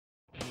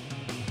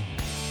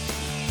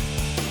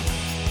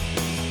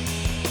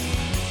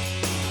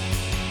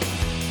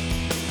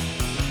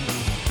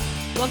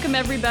Welcome,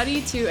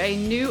 everybody, to a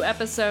new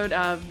episode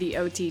of the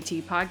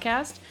OTT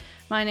podcast.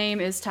 My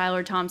name is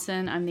Tyler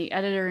Thompson. I'm the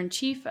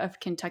editor-in-chief of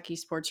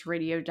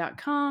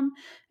KentuckySportsRadio.com,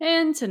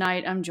 and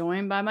tonight I'm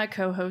joined by my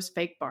co-host,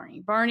 Fake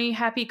Barney. Barney,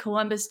 happy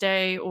Columbus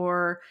Day,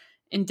 or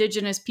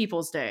Indigenous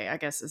Peoples Day, I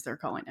guess as they're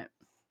calling it.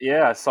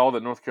 Yeah, I saw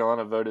that North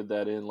Carolina voted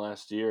that in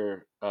last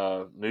year.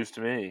 News to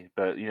me,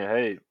 but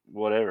hey,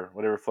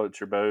 whatever floats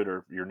your boat,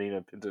 or your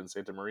Nina Pinta and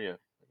Santa Maria.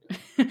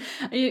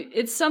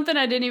 It's something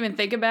I didn't even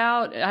think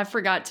about. I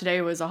forgot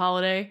today was a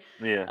holiday.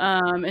 Yeah.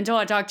 Until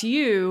I talked to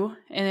you,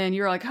 and then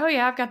you're like, "Oh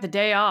yeah, I've got the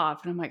day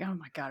off," and I'm like, "Oh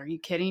my god, are you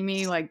kidding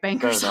me? Like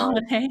bankers'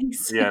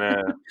 holidays?" Yeah,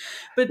 no.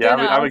 But yeah,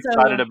 then I'm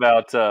excited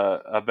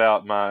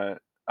about my.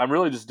 I'm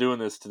really just doing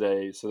this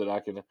today so that I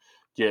can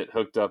get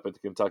hooked up at the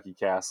Kentucky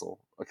Castle,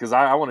 because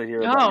I want to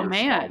hear about your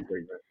spa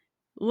treatment.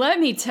 Let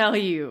me tell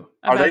you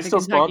about Are they still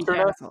Kentucky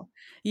sponsoring Castle. us?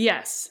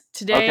 Yes,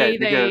 Okay, today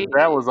because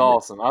that was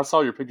awesome. I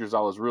saw your pictures. I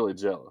was really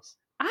jealous.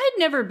 I had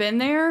never been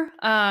there.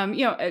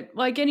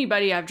 Like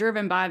anybody, I've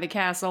driven by the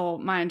castle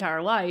my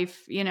entire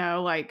life.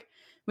 Like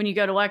when you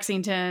go to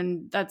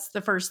Lexington, that's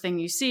the first thing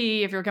you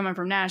see if you're coming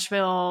from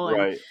Nashville.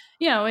 Right.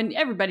 And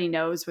everybody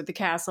knows what the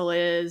castle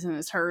is and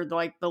has heard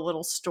like the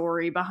little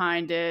story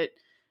behind it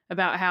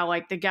about how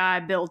like the guy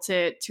built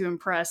it to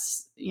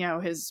impress,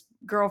 his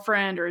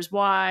girlfriend or his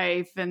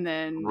wife, and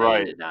then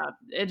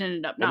it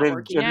ended up not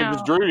working out. And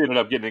then Drew ended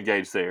up getting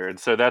engaged there, and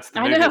so that's the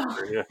new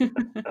history.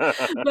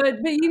 but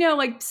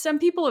like some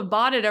people have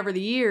bought it over the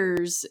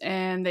years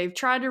and they've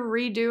tried to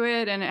redo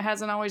it and it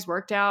hasn't always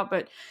worked out.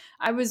 But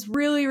I was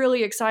really,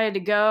 really excited to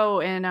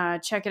go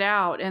and check it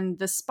out. And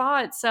the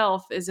spa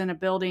itself is in a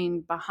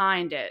building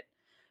behind it.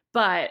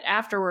 But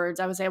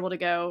afterwards, I was able to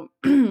go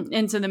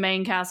into the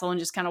main castle and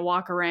just kind of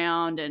walk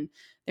around, and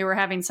they were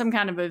having some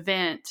kind of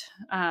event.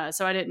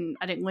 So I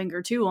didn't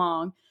linger too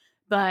long,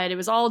 but it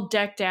was all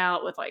decked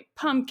out with like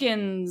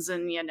pumpkins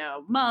and,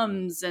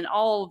 mums and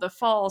all the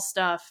fall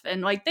stuff.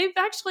 And like, they've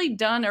actually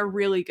done a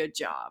really good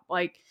job.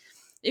 Like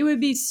it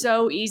would be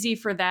so easy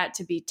for that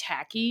to be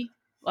tacky.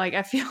 Like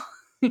I feel,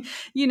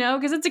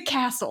 because it's a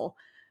castle.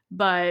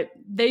 But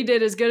they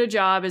did as good a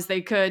job as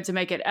they could to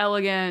make it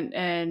elegant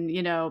and,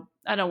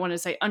 I don't want to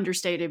say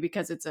understated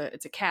because it's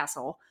a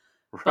castle,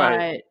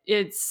 but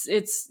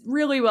it's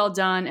really well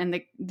done.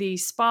 And the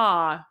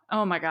spa,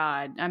 oh my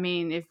God. I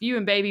mean, if you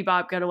and Baby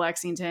Bop go to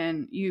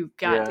Lexington, you've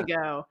got to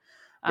go.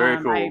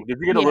 Very cool. Did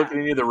you get to look at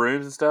any of the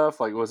rooms and stuff?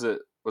 Like, were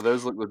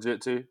those look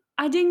legit too?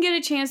 I didn't get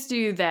a chance to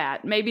do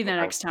that. Maybe the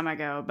next time I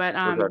go. But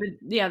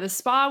the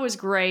spa was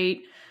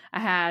great. I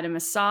had a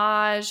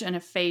massage and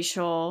a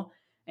facial.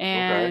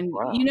 And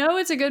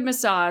it's a good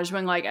massage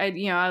when like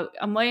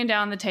I'm laying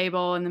down on the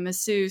table and the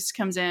masseuse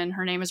comes in.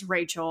 Her name is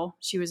Rachel.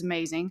 She was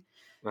amazing.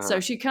 So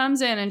she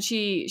comes in and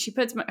she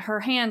puts her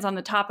hands on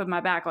the top of my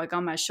back, like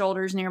on my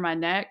shoulders near my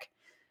neck,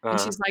 and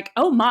she's like,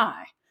 "Oh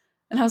my!"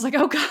 And I was like,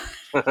 "Oh God!"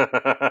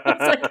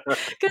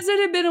 Because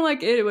it had been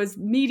like it was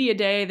media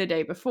day the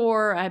day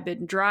before. I had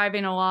been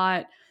driving a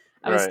lot.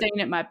 I was staying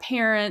at my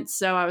parents',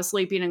 so I was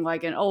sleeping in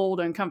like an old,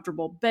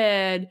 uncomfortable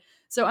bed.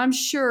 So I'm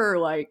sure,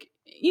 like.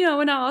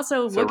 And I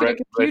also look at a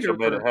computer.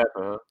 Made it happen,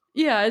 huh?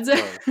 Yeah,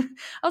 I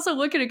also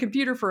look at a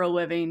computer for a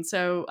living,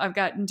 so I've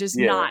gotten just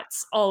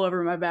knots all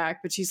over my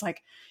back. But she's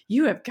like,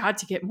 "You have got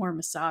to get more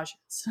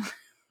massages."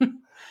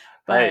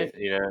 But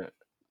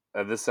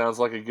this sounds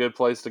like a good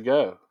place to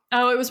go.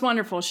 Oh, it was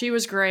wonderful. She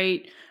was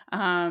great.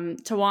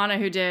 Tawana,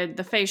 who did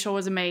the facial,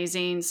 was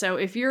amazing. So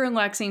if you're in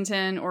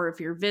Lexington or if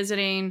you're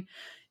visiting,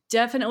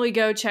 definitely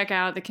go check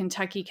out the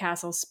Kentucky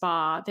Castle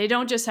Spa. They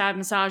don't just have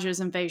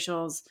massages and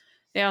facials.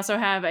 They also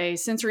have a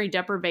sensory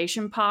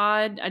deprivation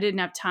pod. I didn't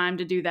have time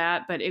to do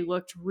that, but it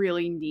looked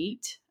really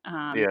neat.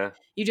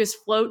 You just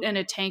float in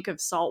a tank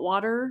of salt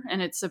water,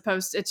 and it's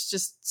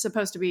just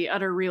supposed to be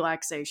utter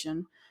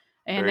relaxation.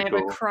 And they have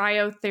a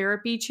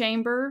cryotherapy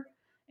chamber.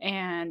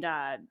 And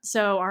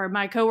so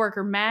my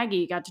coworker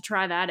Maggie got to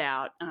try that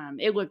out.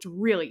 It looked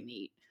really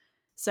neat.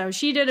 So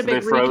she did a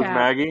big recap. They froze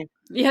Maggie?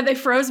 Yeah, they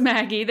froze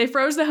Maggie. They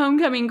froze the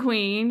homecoming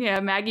queen. Yeah,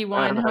 Maggie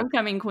won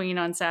homecoming queen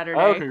on Saturday.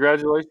 Oh,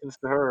 congratulations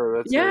to her.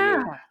 That's so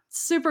good.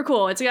 Super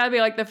cool. It's got to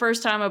be like the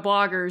first time a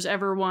blogger's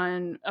ever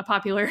won a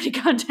popularity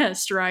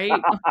contest, right?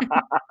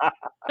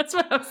 That's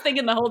what I was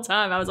thinking the whole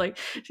time. I was like,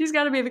 she's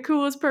got to be the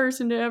coolest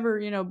person to ever,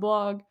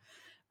 blog.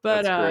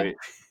 But that's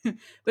great.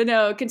 But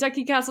no,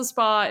 Kentucky Castle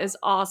Spa is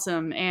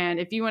awesome. And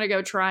if you want to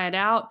go try it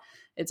out,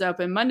 it's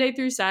open Monday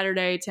through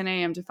Saturday, 10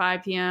 a.m. to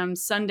 5 p.m.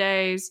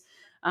 Sundays.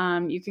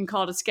 You can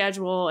call to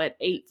schedule at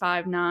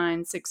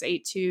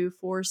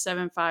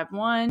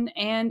 859-682-4751.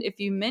 And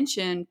if you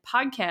mention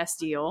Podcast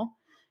Deal,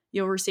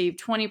 you'll receive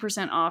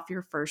 20% off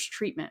your first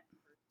treatment.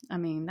 I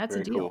mean, that's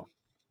a deal. Cool.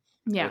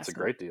 Yeah, that's a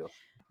great deal.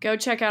 Go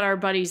check out our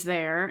buddies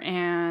there.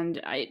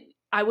 And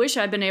I wish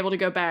I'd been able to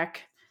go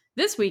back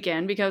this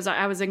weekend because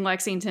I was in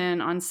Lexington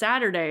on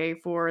Saturday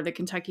for the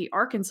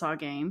Kentucky-Arkansas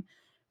game.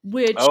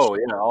 Which,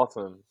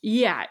 awesome.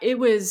 Yeah,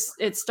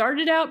 it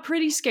started out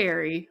pretty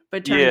scary,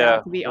 but turned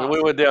out to be awesome.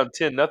 We went down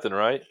 10-0,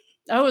 right?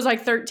 Oh, it was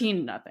like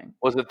 13-0.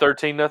 Was it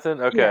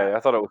 13-0? Okay, yeah. I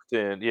thought it was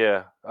 10.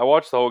 Yeah, I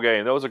watched the whole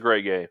game. That was a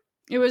great game.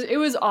 It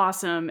was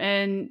awesome,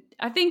 and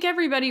I think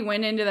everybody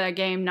went into that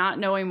game not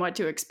knowing what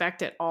to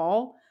expect at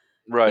all,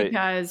 Right.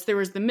 because there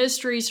was the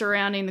mystery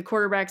surrounding the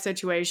quarterback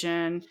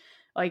situation.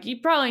 Like,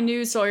 you probably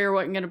knew Sawyer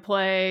wasn't going to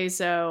play,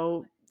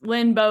 so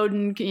Lynn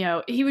Bowden,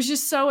 he was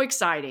just so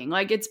exciting.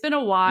 Like, it's been a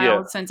Yeah.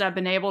 while since I've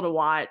been able to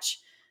watch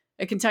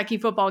a Kentucky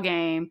football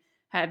game,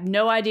 have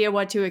no idea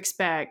what to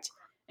expect,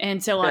 and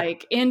to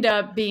like end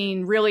up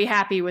being really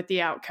happy with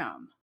the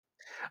outcome.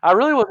 I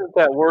really wasn't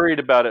that worried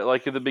about it.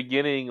 Like at the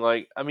beginning,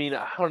 like I mean,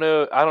 I don't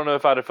know. I don't know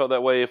if I'd have felt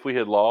that way if we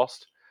had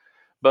lost.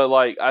 But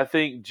like I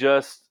think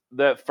just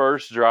that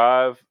first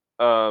drive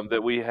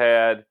that we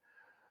had,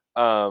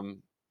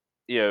 um,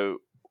 you know,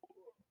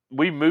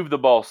 we moved the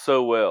ball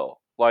so well.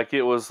 Like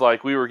it was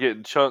like we were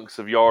getting chunks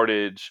of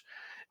yardage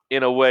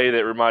in a way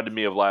that reminded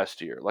me of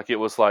last year. Like it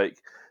was like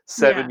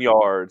Yeah. 7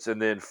 yards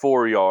and then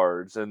 4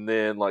 yards and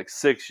then like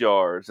 6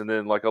 yards and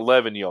then like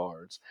 11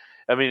 yards.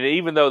 I mean,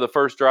 even though the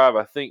first drive,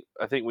 I think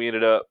we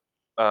ended up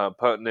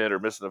punting it or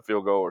missing a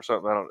field goal or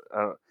something. I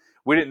don't.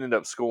 We didn't end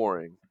up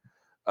scoring.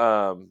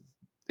 Um,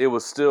 it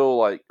was still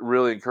like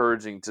really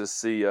encouraging to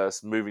see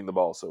us moving the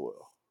ball so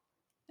well.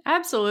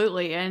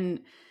 Absolutely.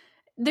 And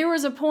there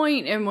was a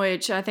point in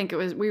which I think it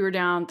was we were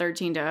down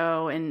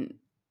 13-0, and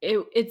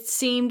it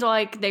seemed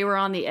like they were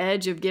on the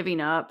edge of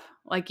giving up.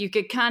 Like, you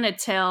could kind of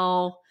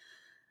tell,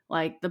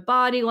 like, the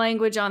body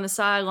language on the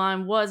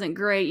sideline wasn't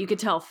great. You could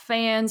tell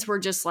fans were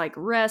just like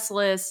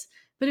restless,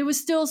 but it was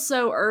still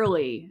so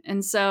early.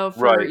 And so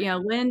for, Right.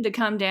 Lynn to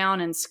come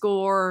down and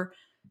score,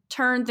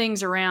 turn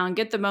things around,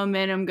 get the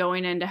momentum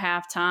going into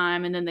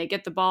halftime, and then they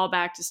get the ball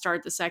back to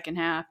start the second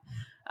half.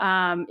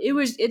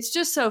 It's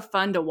just so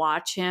fun to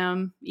watch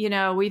him.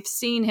 We've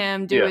seen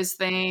him do Yeah. his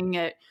thing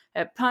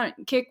at punt,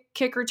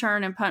 kick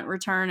return and punt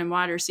return and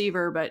wide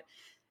receiver, but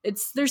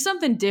there's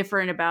something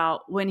different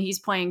about when he's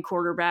playing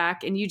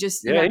quarterback, and you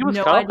Yeah, have he was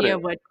no idea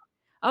confident. what.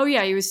 Oh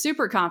yeah, he was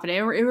super confident.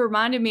 It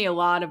reminded me a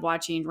lot of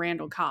watching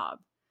Randall Cobb.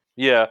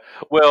 Yeah,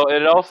 well,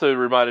 and it also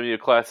reminded me of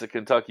classic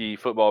Kentucky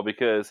football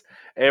because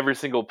every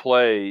single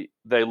play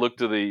they looked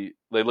to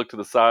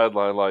the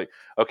sideline like,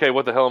 okay,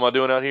 what the hell am I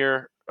doing out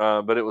here?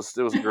 But it was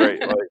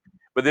great. Like,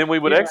 but then we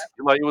would Yeah.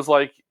 execute like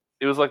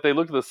it was like they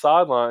looked to the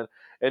sideline,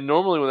 and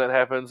normally when that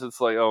happens, it's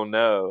like, oh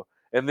no.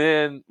 And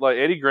then like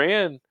Eddie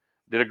Gran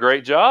did a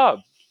great job.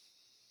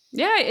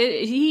 Yeah,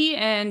 he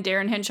and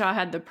Darren Henshaw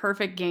had the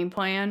perfect game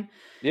plan.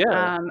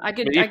 Yeah, I I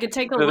mean, could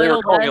take a they were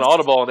little calling an less.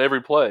 audible on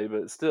every play,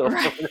 but still,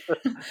 Right.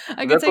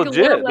 I but could that's take a little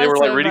legit. They were less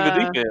like of reading the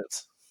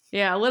defense.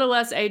 yeah, a little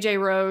less AJ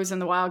Rose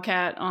and the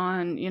Wildcat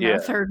on, Yeah.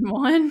 third and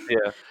one.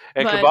 Yeah,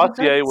 and But Cavassier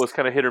that's was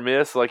kind of hit or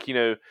miss. Like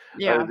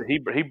yeah.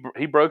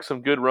 he broke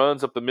some good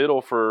runs up the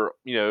middle for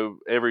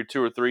every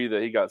two or three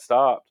that he got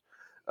stopped.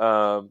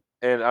 And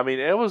I mean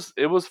it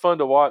was fun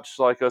to watch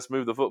like us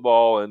move the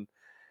football and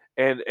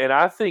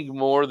I think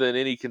more than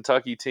any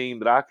Kentucky team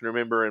that I can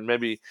remember and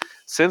maybe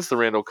since the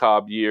Randall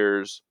Cobb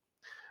years,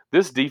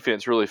 this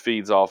defense really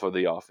feeds off of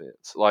the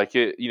offense. Like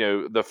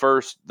the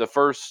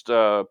first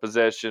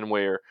possession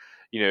where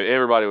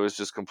everybody was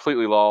just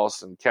completely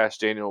lost and Cash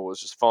Daniel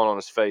was just falling on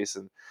his face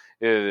and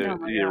Oh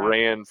my it god.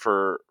 ran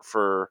for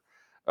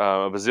a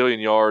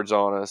bazillion yards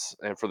on us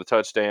and for the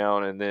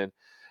touchdown. And then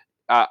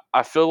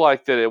I feel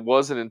like that it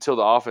wasn't until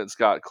the offense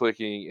got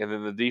clicking and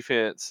then the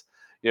defense.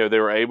 They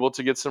were able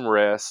to get some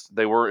rest.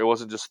 It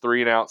wasn't just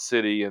 3-and-out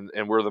city and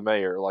we're the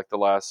mayor like the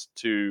last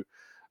two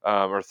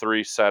or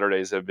three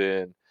Saturdays have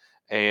been,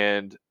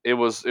 and it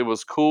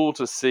was cool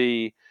to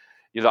see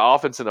the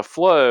offense in a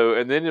flow,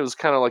 and then it was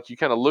kind of like you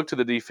kind of look to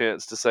the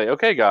defense to say,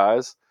 okay,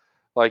 guys,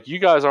 like you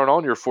guys aren't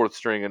on your fourth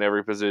string in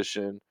every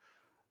position.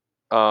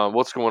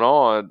 What's going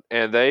on?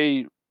 And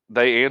they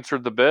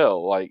answered the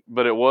bell, like,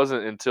 but it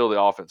wasn't until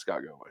the offense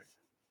got going.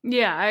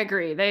 Yeah, I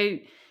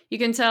agree. You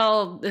can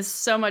tell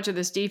so much of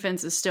this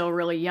defense is still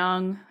really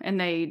young, and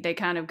they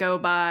kind of go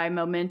by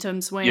momentum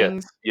Yes,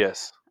 swings.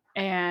 yes,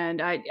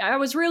 And I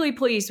was really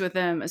pleased with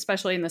them,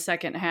 especially in the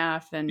second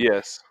half. And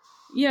yes.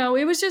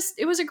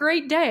 it was a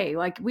great day.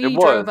 Like, It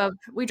was.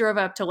 we drove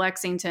up to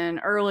Lexington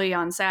early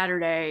on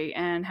Saturday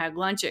and had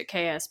lunch at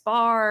KS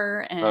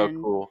Bar, Oh,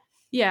 and cool.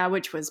 yeah,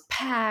 which was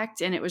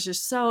packed, and it was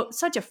just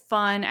such a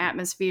fun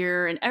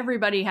atmosphere, and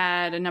everybody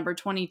had a number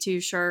 22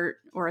 shirt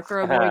or a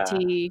throwboy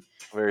tee.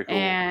 Very cool.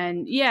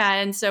 And yeah,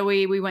 and so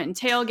we went and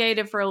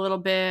tailgated for a little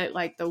bit.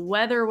 Like, the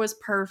weather was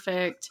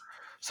perfect.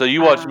 So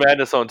you watched Um,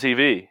 Madness on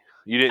TV.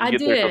 You didn't I get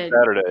there till did.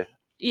 Saturday.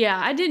 Yeah,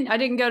 I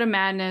didn't go to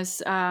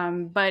Madness,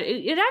 but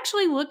it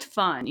actually looked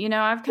fun.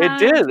 I've It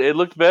kind of. did. It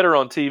looked better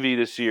on TV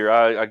this year.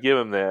 I give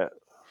him that.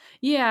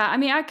 Yeah, I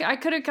mean, I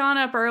could have gone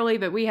up early,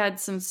 but we had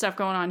some stuff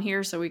going on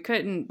here, so we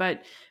couldn't.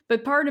 But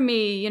part of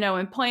me,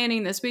 in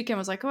planning this weekend,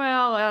 was like,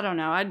 well, I don't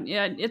know,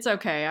 yeah, it's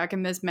okay, I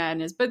can miss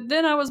Madness. But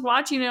then I was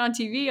watching it on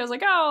TV. I was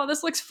like, oh,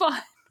 this looks fun.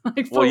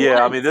 Like, Well, for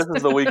yeah. I once. mean, this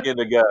is the weekend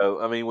to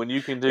go. I mean, when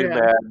you can do Yeah,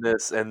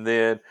 Madness and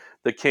then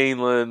the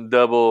Keeneland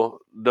double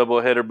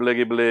header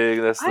bliggy blig.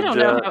 That's I the don't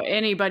know jump. how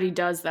anybody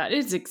does that.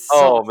 It's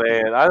Oh exhausting.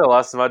 man, I know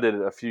last time I did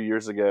it a few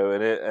years ago,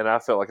 and I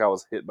felt like I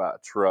was hit by a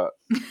truck.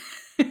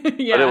 But it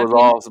Yeah, was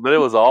awesome. But it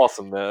was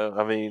awesome though.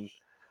 I mean,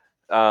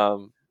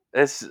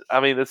 it's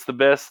the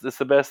best. It's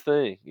the best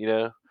thing, you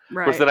know. Of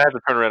course, Right. then I have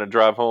to turn around and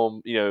drive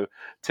home,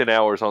 10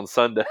 hours on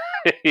Sunday.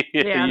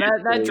 Yeah,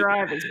 that Usually,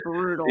 drive is yeah.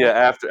 brutal.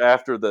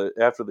 After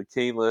the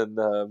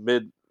Keeneland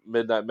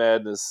midnight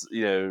madness,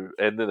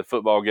 and then the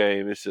football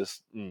game. It's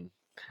just.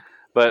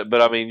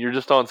 But I mean, you're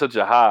just on such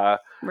a high,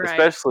 Right.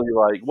 especially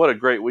like what a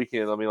great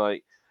weekend. I mean,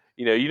 like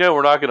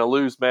we're not going to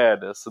lose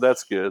Madness, so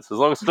that's good. So as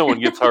long as no one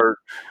gets hurt,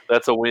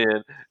 that's a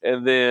win.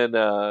 And then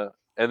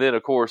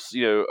of course,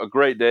 a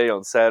great day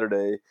on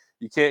Saturday.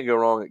 You can't go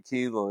wrong at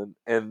Keeneland,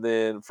 and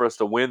then for us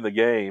to win the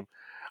game,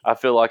 I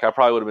feel like I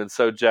probably would have been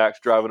so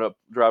jacked driving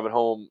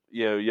home,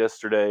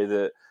 yesterday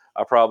that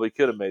I probably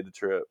could have made the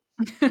trip.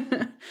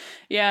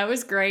 Yeah, it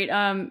was great.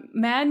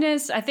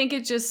 Madness, I think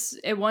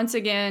it once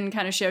again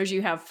kind of shows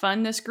you how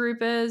fun this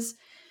group is.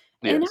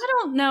 And I Yes,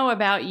 don't know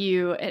about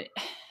you.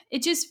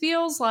 It just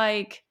feels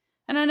like,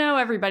 and I know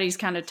everybody's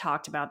kind of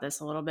talked about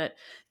this a little bit,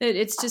 that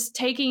it's just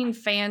taking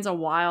fans a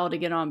while to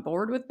get on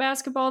board with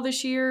basketball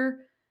this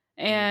year.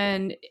 Mhm.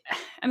 And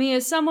I mean,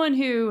 as someone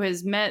who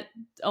has met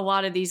a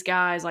lot of these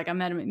guys, like I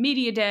met them at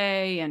Media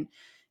Day, and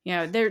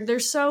they're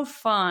so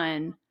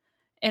fun.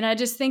 And I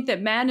just think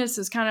that Madness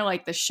is kind of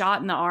like the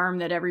shot in the arm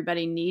that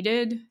everybody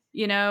needed,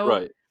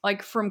 Right.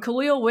 like from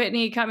Khalil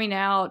Whitney coming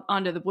out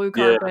onto the blue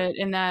Yeah. carpet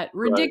in that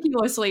Right.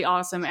 ridiculously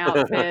awesome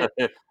outfit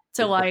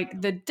to Yeah. like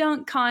the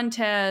dunk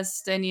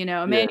contest and,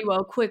 Yeah.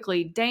 Emmanuel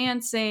quickly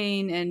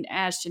dancing and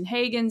Ashton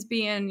Hagens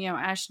being,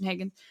 Ashton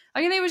Hagens.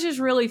 I mean, it was just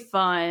really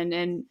fun.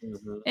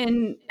 Mhm.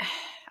 And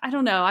I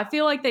don't know. I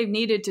feel like they've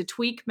needed to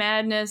tweak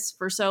Madness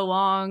for so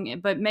long,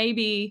 but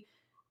maybe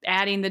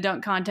adding the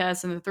dunk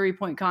contest and the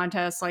 3-point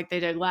contest like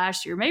they did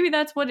last year, maybe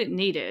that's what it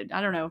needed.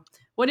 I don't know.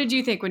 What did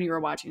you think when you were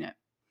watching it?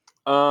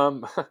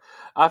 Um,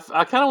 I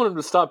kind of want him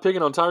to stop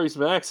picking on Tyrese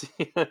Maxey.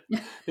 Did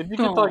you get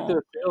like Oh,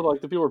 the feel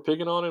like the people were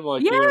picking on him?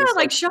 Like yeah. it's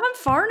Like like Sean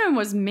Farnham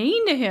was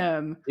mean to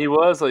him. he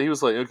was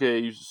like, okay,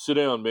 you sit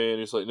down, man.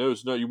 He's like, no,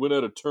 it's not. You went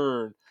out of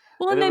turn,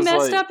 Well, and and it they was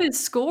messed like up his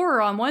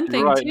score on one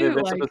thing right, and they too.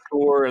 messed up the Like,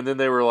 score, and then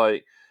they were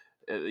like,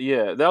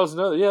 yeah, that was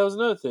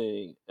another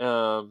thing.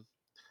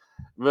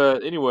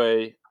 But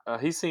anyway,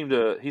 he seemed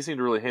to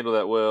really handle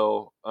that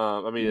well.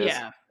 I mean,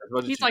 yeah, as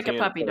much as he's you like a can in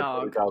puppy front of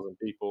twenty dog. thousand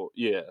people,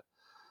 yeah.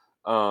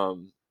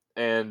 Um,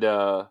 and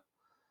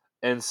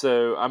And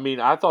so, I mean,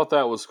 I thought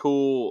that was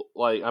cool.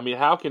 Like, I mean,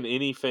 how can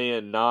any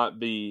fan not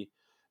be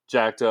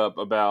jacked up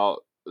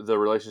about the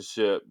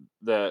relationship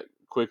that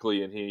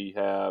Quickly and he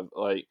have?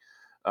 Like,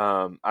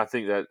 I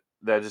think that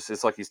just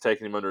it's like he's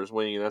taking him under his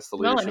wing, and that's the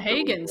Well, and leadership that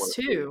we Hagens want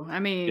to see. too. I Yeah,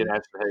 mean,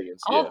 Ashton Hagens.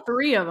 Yeah, all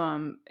three of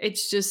them.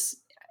 It's just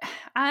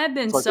I've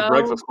been it's like the so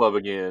Breakfast Club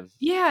again.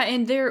 yeah,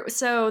 and they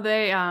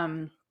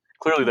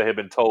Clearly, they had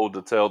been told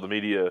to tell the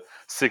media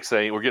 6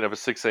 a.m. We're getting up at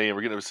 6 a.m.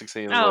 We're getting up at 6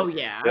 a.m. oh Like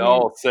yeah, they I mean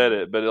all said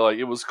it, but like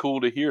it was cool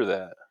to hear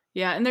that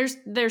yeah, and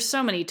there's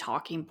so many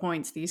talking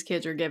points these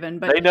kids are given,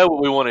 but they know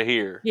what we want to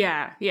hear.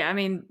 yeah, yeah. I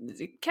mean,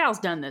 Cal's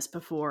done this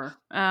before.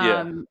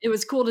 Yeah. It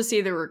was cool to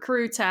see the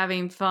recruits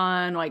having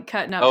fun, like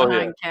cutting up Oh yeah.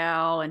 behind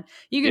Cal, and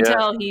you can Yeah.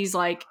 tell he's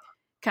like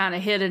kind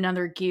of hit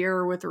another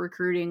gear with the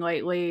recruiting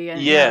lately,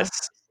 and Yes,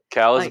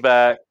 Cal is like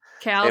back,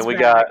 and Cal's we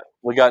back, got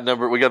we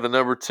got the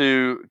number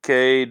two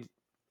Cade,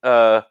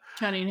 uh,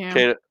 Cunningham.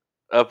 Cade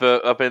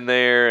up in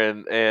there,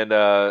 and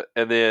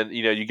then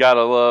you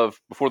gotta love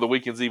before the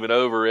weekend's even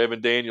over.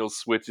 Evan Daniels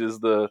switches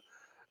the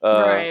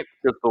Right.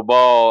 crystal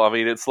ball. I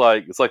mean, it's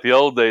like the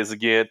old days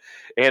again,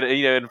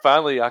 and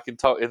finally I can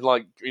talk. And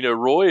like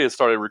Roy has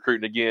started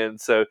recruiting again.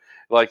 So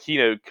like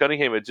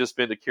Cunningham had just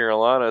been to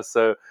Carolina,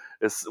 so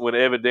it's when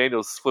Evan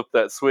Daniels flipped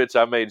that switch,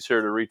 I made sure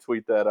to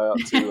retweet that out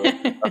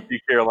to a few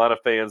Carolina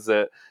fans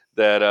that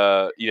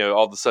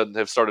all of a sudden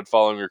have started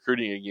following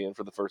recruiting again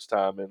for the first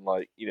time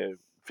in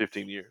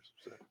 15 years.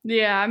 So.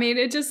 Yeah, I mean,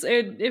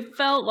 it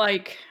felt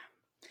like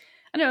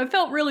I don't know, it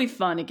felt really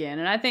fun again,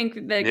 and I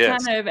think that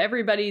Yes, kind of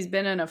everybody's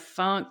been in a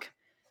funk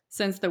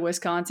since the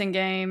Wisconsin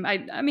game.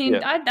 I mean,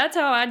 yeah, that's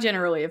how I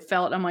generally have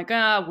felt. I'm like,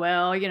 ah,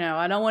 well,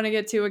 I don't want to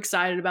get too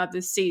excited about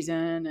this season,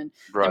 and then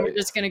we're right,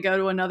 just going to go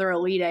to another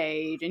Elite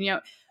Eight,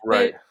 and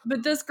right.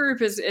 but this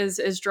group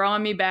is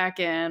drawing me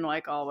back in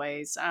like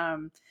always.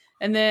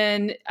 And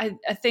then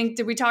I think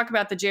did we talk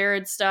about the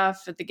Jared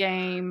stuff at the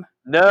game?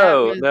 That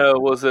No, was no,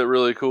 was it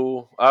really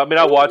cool? I mean,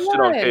 I it watched it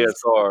on was.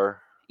 KSR.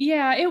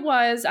 Yeah, it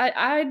was.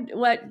 I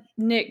let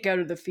Nick go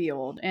to the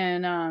field,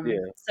 and Yeah,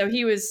 so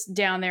he was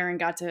down there and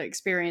got to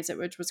experience it,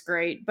 which was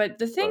great. But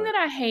the thing right. that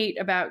I hate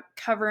about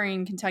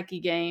covering Kentucky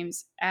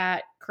games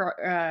at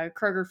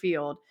Kroger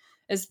Field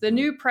is the Mhm.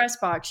 new press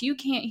box. You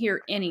can't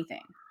hear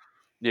anything,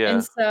 and Yeah.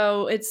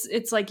 so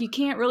it's like you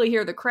can't really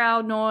hear the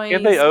crowd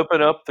Can't they noise.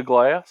 open up the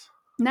glass?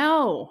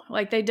 No,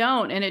 like they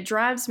don't, and it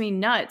drives me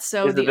nuts.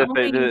 So Is it the that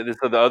only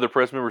so the other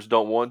press members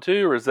don't want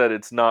to, or is that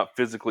it's not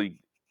physically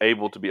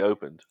able to be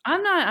opened?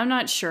 I'm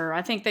not sure.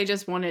 I think they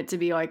just want it to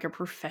be like a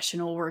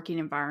professional working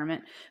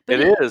environment, but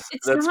It is.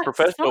 it's That's not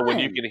professional when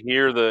you fun. can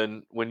hear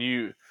the when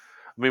you.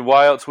 I mean,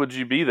 why else would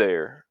you be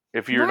there?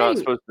 if you're not Right.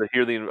 supposed to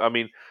hear I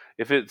mean,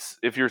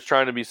 if you're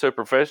trying to be so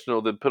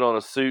professional, then put on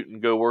a suit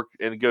and go work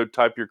and go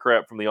type your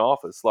crap from the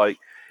office. Like,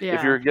 if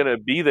Yeah. you're gonna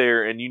be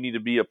there and you need to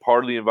be a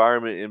part of the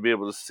environment and be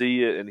able to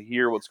see it and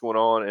hear what's going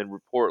on and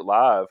report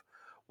live,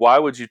 why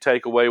would you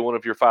take away one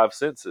of your five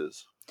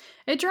senses?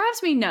 It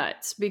drives me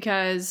nuts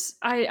because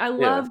I Yeah.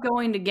 love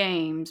going to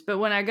games, but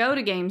when I go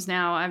to games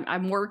now,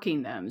 I'm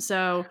working them.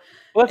 So,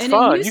 Well, that's and it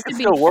fine. You used can to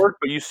be still work,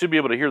 but you should be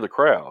able to hear the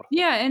crowd.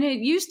 yeah, and it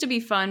used to be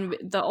fun.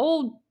 The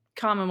old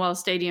Commonwealth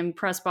Stadium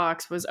press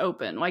box was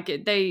open. Like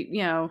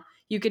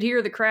you could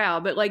hear the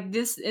crowd, but like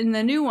this in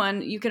the new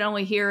one, you can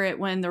only hear it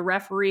when the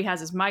referee has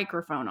his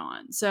microphone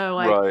on. So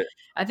like Right.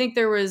 I think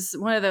there was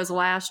one of those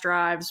last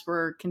drives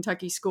where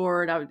Kentucky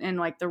scored and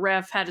like the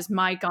ref had his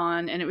mic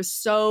on and it was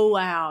so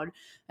loud.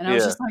 And I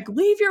was Yeah. just like,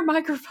 leave your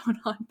microphone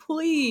on,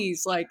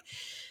 please. Like,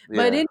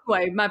 but Yeah.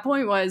 anyway, my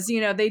point was,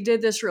 they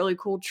did this really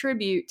cool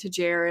tribute to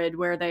Jared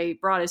where they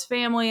brought his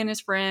family and his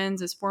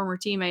friends, his former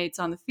teammates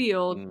on the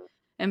field Mm.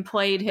 and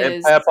played And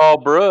his. Papaw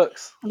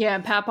Brooks. Yeah,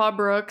 Papa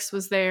Brooks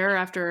was there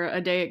after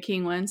a day at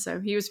Kingland, so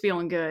he was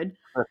feeling good.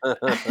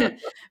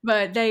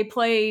 But they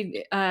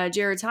played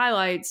Jared's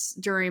highlights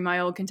during my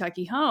old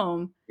Kentucky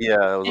home. Yeah,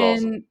 that was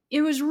awesome. And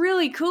it was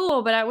really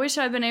cool, but I wish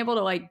I'd been able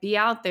to like be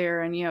out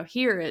there and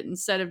hear it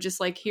instead of just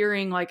like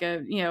hearing like a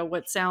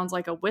what sounds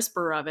like a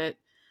whisper of it.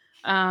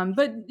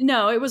 But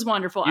no, it was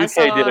wonderful. I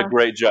UK did a saw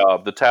great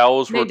job. The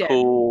towels they were did.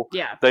 cool.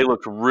 Yeah. They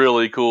looked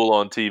really cool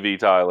on TV,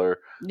 Tyler.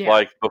 Yeah.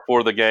 Like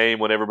before the game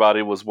when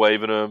everybody was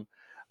waving them.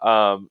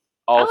 I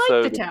like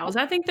Also, the towels.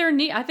 I think they're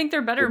neat. I think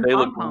they're better than they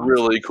look pom poms.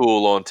 really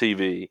cool on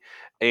TV,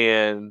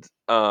 and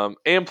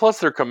plus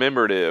they're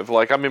commemorative.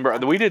 Like I remember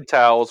we did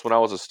towels when I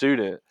was a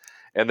student,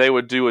 and they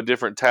would do a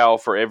different towel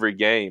for every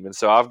game. And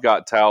so I've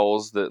got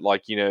towels that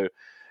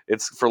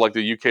it's for like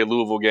the UK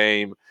Louisville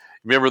game.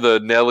 Remember the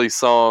Nelly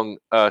song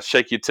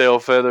 "Shake Your Tail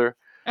Feather"?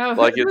 Oh,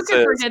 Like it who could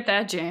says, forget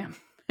that jam?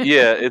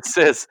 yeah, it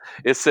says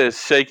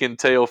shaking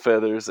tail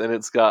feathers, and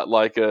it's got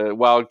like a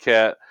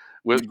wildcat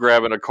with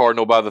grabbing a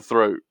cardinal by the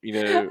throat. And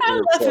I it's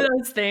love like,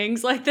 those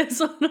things, like this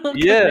little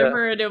yeah,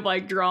 commemorative,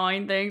 like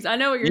drawing things. I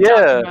know what you're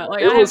talking yeah, about.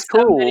 Like it I have was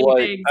so cool. many Like,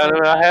 things and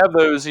like I that. have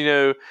those.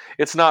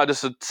 It's not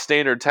just a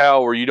standard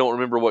towel where you don't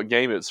remember what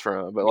game it's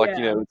from, but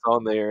Yeah. it's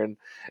on there,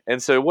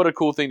 and so what a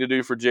cool thing to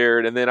do for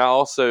Jared. And then I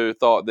also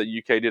thought that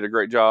UK did a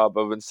great job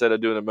of, instead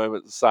of doing a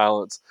moment of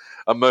silence,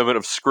 a moment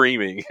of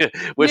screaming,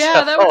 which I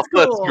Yeah, that was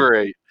thought was cool.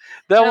 great.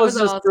 That That was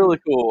was just really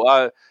awesome.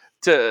 cool.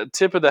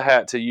 Tip of the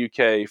hat to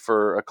UK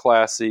for a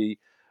classy,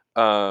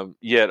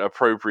 yet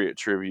appropriate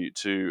tribute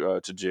to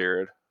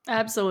Jared.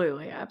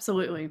 Absolutely,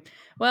 absolutely.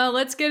 Well,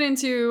 let's get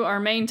into our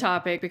main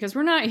topic because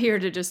we're not here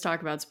to just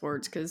talk about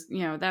sports because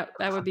that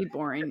would be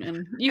boring,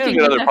 and you Maybe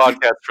can get another that.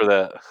 podcast for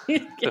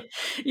that.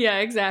 Yeah,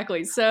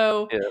 exactly.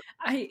 So Yeah.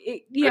 I,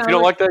 If you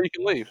don't like that, you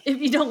can leave. if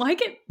you don't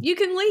like it, you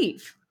can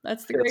leave.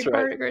 That's the That's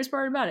right. greatest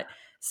part about it.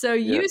 So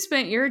Yeah, you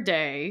spent your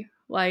day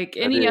like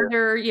I any did.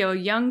 other,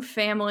 young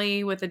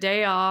family with a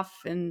day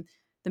off in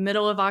the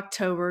middle of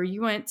October.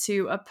 You went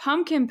to a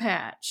pumpkin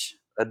patch.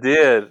 I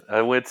did.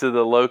 I went to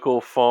the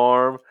local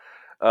farm,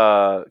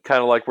 kind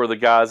of like where the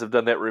guys have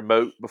done that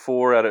remote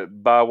before out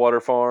at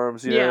Bywater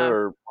Farms, Yeah.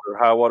 or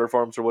High Water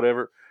Farms or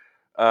whatever.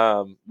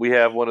 We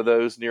have one of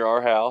those near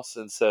our house,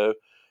 and so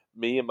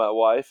me and my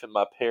wife and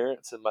my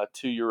parents and my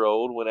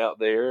 2-year-old went out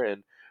there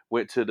and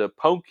went to the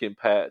pumpkin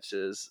patch,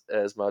 as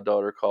my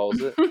daughter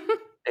calls it,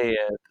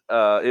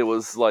 and it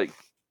was like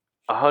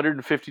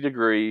 150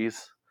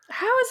 degrees.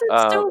 How is it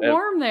still And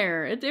warm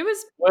there? It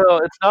was well,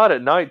 it's not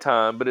at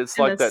nighttime, but it's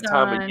in the like that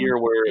time of sun. year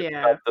where it's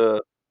got Yeah.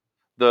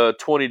 the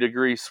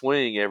 20-degree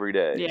swing every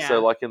day. So Yeah.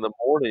 like in the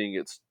morning,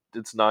 it's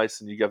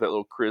nice and you got that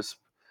little crisp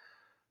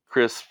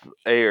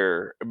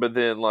air, but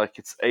then like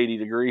it's 80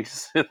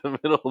 degrees in the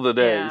middle of the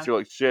day, Yeah. so you're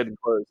like shedding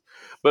clothes.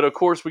 But of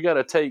course, we got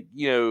to take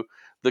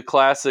the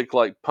classic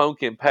like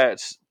pumpkin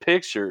patch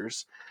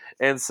pictures.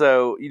 And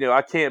so,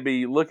 I can't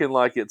be looking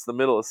like it's the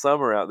middle of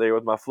summer out there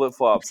with my flip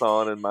flops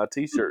on and my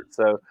t-shirt.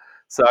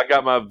 So I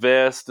got my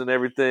vest and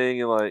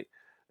everything, and like,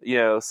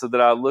 so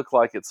that I look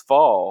like it's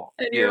fall.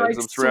 And you're like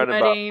Because I'm surrounded by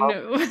sweating.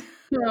 pumpkins.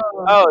 Oh.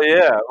 Oh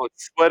yeah, I was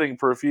sweating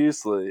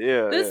profusely.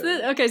 Yeah, This, yeah.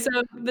 this okay, so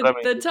But I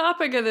the mean,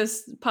 topic of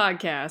this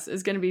podcast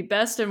is going to be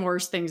best and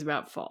worst things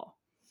about fall.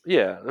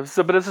 yeah.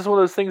 So, but it's just one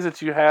of those things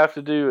that you have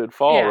to do in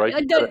fall, Yeah, right?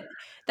 You gotta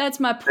that's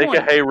my take a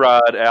point.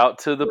 hayride out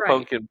to the Right.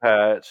 pumpkin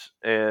patch,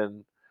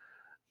 and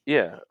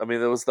yeah, I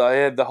mean,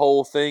 they had the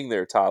whole thing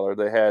there, Tyler.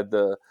 They had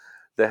the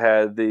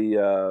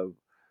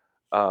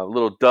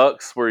little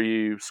ducks where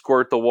you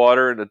squirt the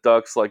water and the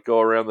ducks like go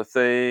around the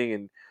thing,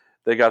 and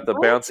they got the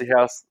What? bouncy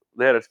house.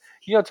 They had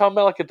talking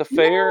about like at the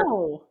fair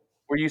No.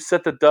 where you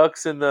set the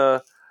ducks in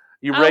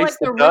you I like race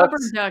the the rubber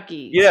ducks.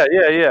 duckies. Yeah,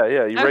 yeah, yeah,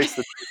 yeah. You Okay. race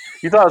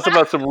you thought it was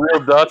about some real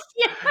ducks.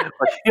 Yeah.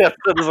 Like, yeah,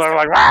 it's like,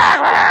 rah, rah,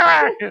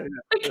 rah. What kind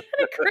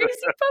of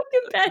crazy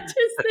pumpkin patch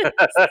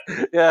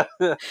is Yeah.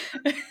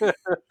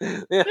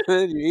 Yeah,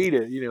 then you eat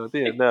it, at the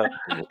this? end. No,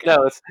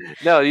 Okay.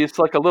 no, it's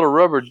like a little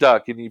rubber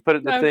duck, and you put it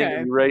in the thing and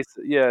Okay. you race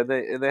it. Yeah,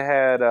 and they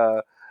had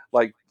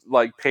like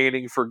like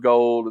panning for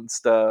gold and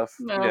stuff.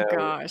 Oh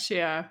gosh,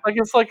 yeah. Like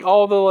it's like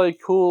all the like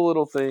cool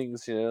little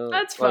things.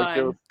 That's Like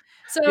it was, fun.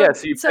 yeah. So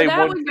So you so pay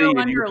that one would fee go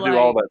and you under get to do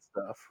all like that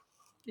stuff.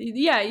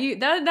 yeah,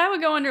 that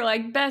would go under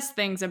like best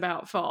things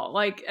about fall,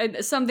 like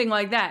something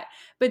like that.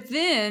 But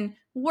then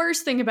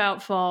worst thing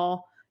about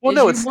fall Well, is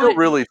no, you it's still want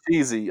really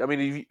cheesy. I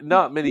mean,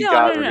 not many no,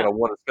 guys no, are no. going to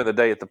want to spend the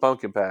day at the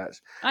pumpkin patch.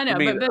 I I know,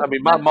 mean, but I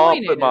mean, my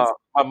point is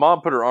my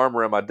mom put her arm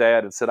around my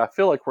dad and said, "I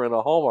feel like we're in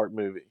a Hallmark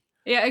movie."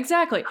 yeah,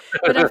 exactly.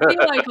 But I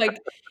feel like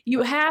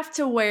you have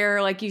to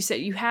wear, like you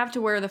said, you have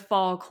to wear the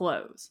fall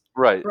clothes.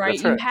 Right.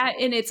 Right. That's right.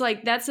 And it's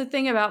like that's the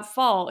thing about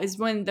fall is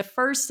when the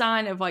first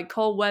sign of like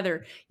cold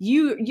weather,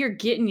 you're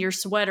getting your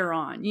sweater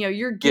on.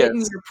 You're getting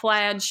Yes. your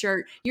plaid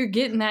shirt, you're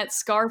getting that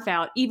scarf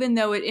out, even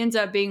though it ends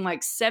up being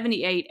like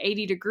 78,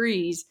 80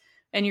 degrees,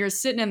 and you're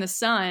sitting in the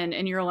sun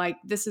and you're like,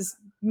 this is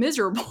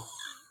miserable.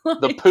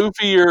 The Like,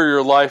 poofier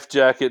your life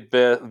jacket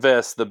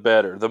vest, the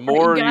better. The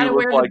you more you gotta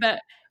look wear the like,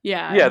 best.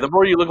 Yeah. yeah, the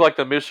more you look like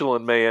the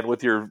Michelin Man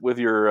with your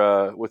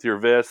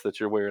vest that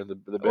you're wearing, the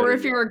Or better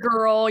if you you're are. a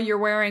girl, you're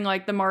wearing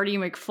like the Marty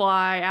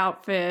McFly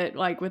outfit,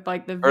 like with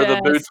like the Or the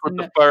boots vest with and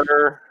the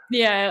fur.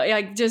 yeah,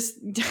 like just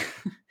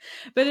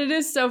but it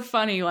is so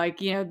funny, like,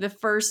 the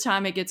first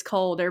time it gets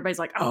cold, everybody's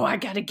like, "Oh, I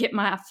gotta get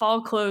my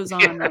fall clothes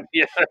Yeah, on." Like,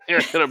 yeah.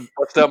 You're gonna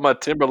bust out my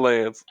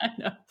Timberlands. I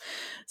know.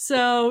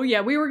 So,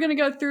 yeah, we were gonna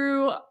go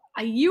through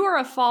you are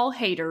a fall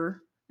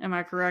hater. Am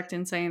I correct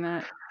in saying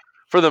that?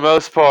 For the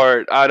most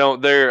part, I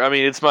don't. I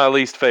mean, it's my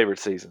least favorite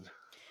season.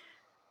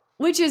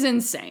 Which is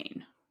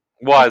insane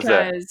Why is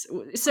that? because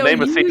so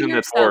Name a season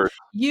that's worse.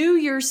 you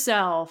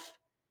yourself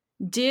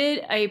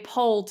did a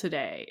poll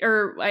today,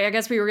 or I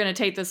guess we were going to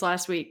take this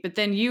last week, but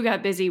then you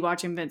got busy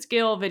watching Vince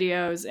Gill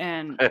videos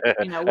and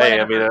Hey,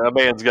 I mean, whatever a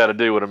man's got to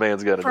do what a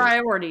man's got to do.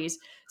 priorities.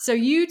 So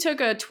you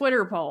took a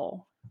Twitter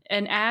poll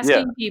and Yeah.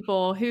 asking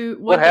people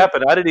What what they.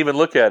 happened? I didn't even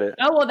look at it.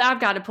 Oh well, I've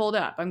got it pulled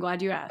up. I'm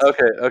glad you asked.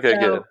 Okay. Okay.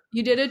 Good. So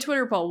you did a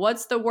Twitter poll.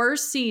 What's the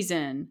worst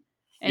season?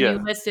 And you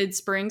Yeah. listed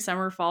spring,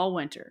 summer, fall,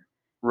 winter.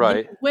 The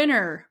Right.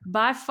 winner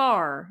by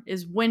far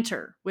is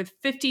winter with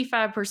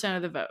 55%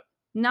 of the vote.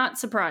 Not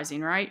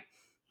surprising, right?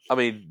 I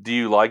mean, do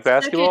you like Second,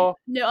 basketball?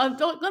 no,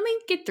 let me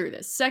get through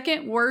this.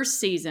 Second worst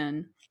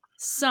season,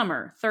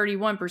 summer,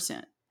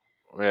 31%.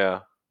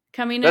 Yeah.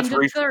 Coming That's into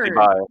recency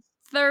bias.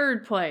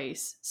 third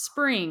place,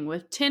 spring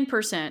with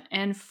 10%,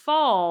 and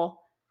fall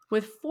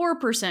with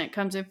 4%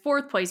 comes in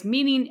fourth place,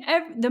 meaning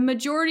the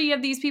majority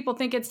of these people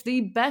think it's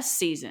the best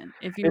season.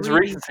 If you It's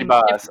read these recency things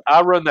bias. different.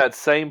 I run that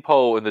same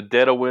poll in the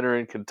dead of winter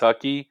in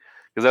Kentucky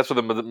because that's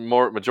where the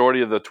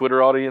majority of the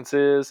Twitter audience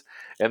is,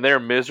 and they're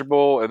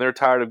miserable and they're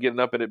tired of getting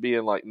up and it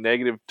being like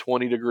negative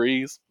 20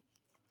 degrees.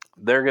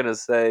 They're gonna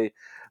say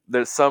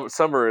that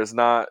summer is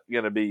not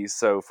gonna be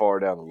so far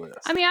down the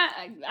I list. mean,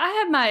 I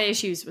have my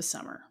issues with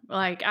summer.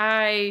 Like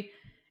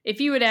if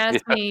you had Yeah,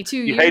 asked me 2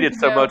 you years hate it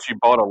so ago, much you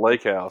bought a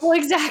lake house well,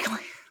 exactly.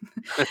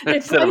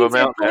 instead of a It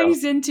mountain house.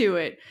 plays into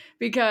it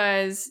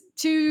because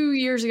 2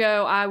 years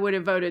ago I would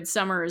have voted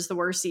summer as the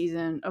worst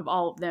season of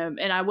all of them,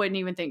 and I wouldn't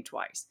even think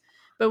twice.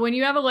 But when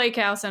you have a lake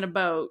house and a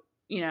boat,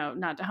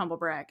 not to humble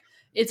brag,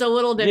 it's a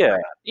little Yeah,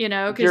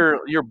 different, because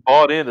you're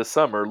bought into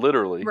summer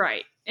literally.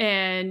 right.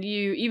 And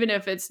you even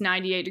if it's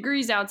 98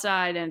 degrees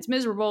outside and it's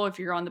miserable, if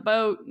you're on the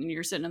boat and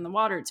you're sitting in the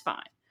water, it's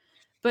fine.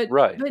 But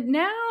Right. but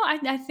now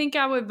I think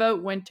I would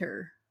vote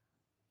winter.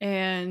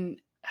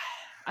 And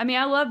I mean,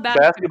 I love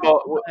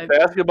basketball,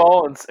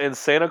 Basketball, but and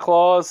Santa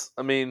Claus.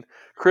 I mean,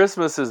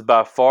 Christmas is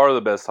by far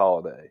the best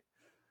holiday,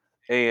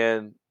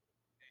 and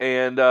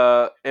and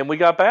we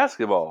got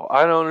basketball.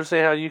 I don't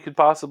understand how you could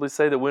possibly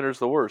say that winter's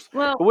the worst.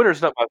 well, But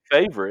winter's not my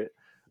favorite.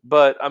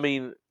 But I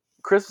mean,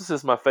 Christmas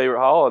is my favorite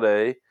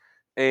holiday,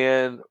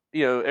 and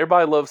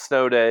everybody loves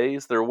snow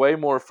days. They're way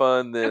more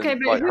fun okay, than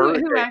but like who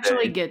hurricane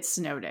actually days. gets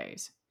snow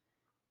days?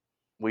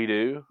 We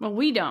do. Well,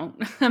 we don't.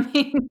 I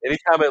mean,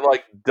 Anytime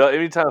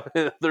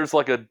anytime there's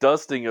like a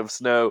dusting of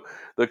snow,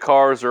 the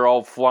cars are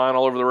all flying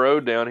all over the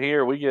road down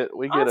here. We get a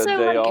also,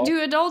 day like, off.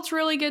 do adults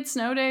really get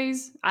snow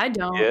days? I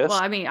don't. Well,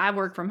 Yes. I mean, I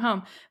work from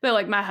home, but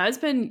like my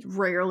husband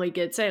rarely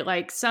gets it.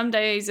 Like some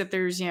days, if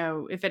there's,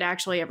 if it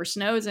actually ever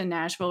snows in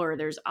Nashville or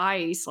there's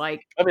ice,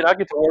 like, I mean, I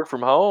get to work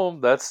from home.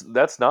 That's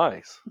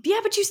nice. yeah,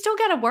 but you still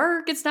got to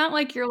work. It's not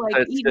like you're like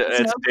eating snow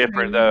It's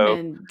different cream though.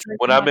 and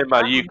When drinking I'm hot in my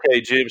chocolate.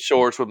 UK gym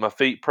shorts with my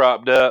feet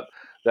propped up,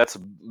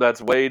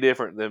 that's way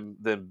different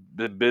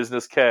than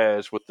business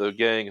cash with the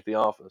gang at the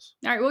office.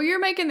 All right. Well, you're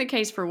making the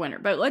case for winter,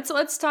 but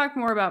let's talk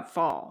more about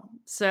fall.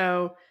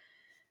 So,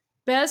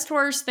 best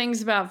worst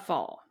things about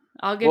fall.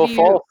 I'll give Well, you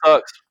fall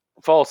sucks.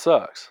 Fall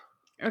sucks.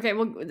 okay.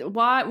 Well,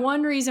 why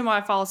one reason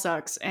why fall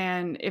sucks,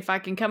 and if I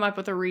can come up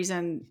with a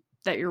reason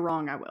that you're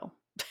wrong, I will.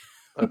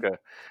 Okay.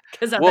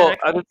 Because I bet Well,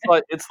 I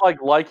can. it's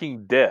like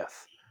liking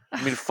death.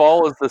 I mean,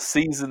 fall is the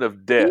season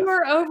of You death.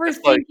 are It's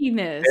like overthinking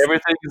this.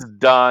 everything's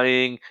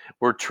dying.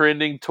 We're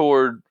trending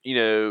toward,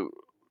 even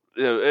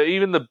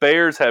the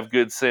bears have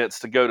good sense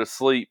to go to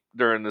sleep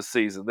during the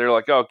season. They're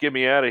like, "Oh, get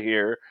me out of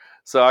here."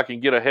 so I can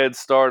get a head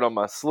start on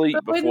my But sleep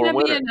wouldn't before that be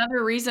winter.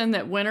 another reason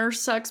that winter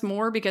sucks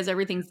more because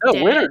everything's No,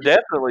 dead? winter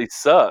definitely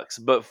sucks,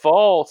 but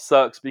fall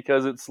sucks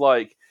because it's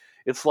like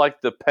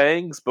the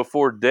pangs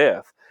before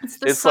death. It's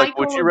the It's like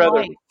cycle of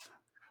life.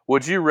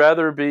 would you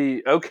rather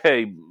be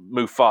okay,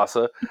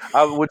 Mufasa?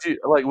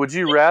 Would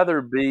you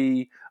rather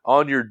be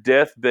on your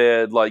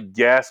deathbed like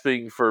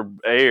gasping for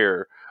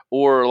air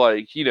or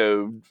like,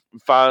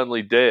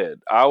 finally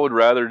dead? I would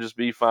rather just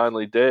be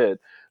finally dead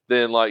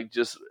than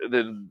just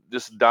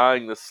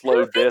dying the Who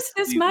slow death thinks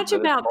this season much that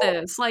is about fall.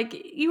 this? Like,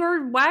 you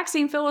are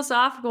waxing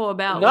philosophical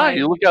about, No, like,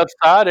 you look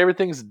outside,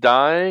 everything's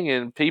dying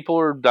and people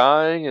are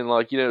dying and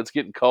like, it's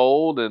getting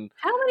cold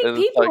how many and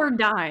it's people like are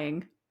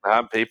dying?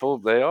 people,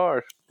 they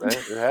are. Man,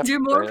 it Do happens,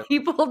 more man.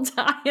 people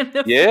die in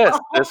the Yes, fall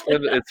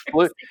than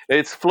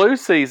it's flu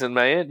season,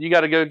 man. You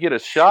gotta go get a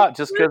shot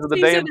just this because of the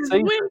season damn is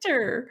season.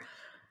 winter?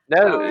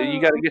 No,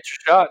 you gotta Oh, get your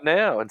shot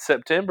now. In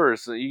September,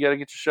 so you gotta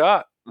get your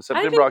shot. In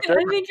September, I October.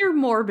 think you're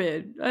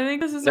morbid. I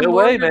think this is a No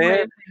way, morbid way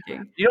man. of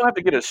thinking. You don't have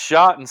to get a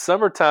shot in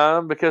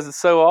summertime because it's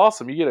so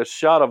awesome. You get a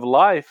shot of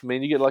life. I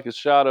mean, you get like a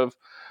shot of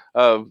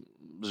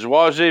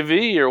joie de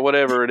vivre or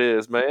whatever it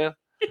is, man.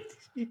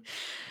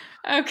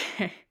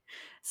 Okay.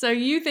 So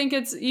you think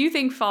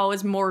fall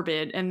is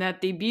morbid and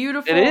that the It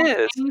beautiful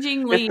is.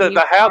 changing It's leaves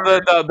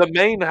are the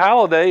main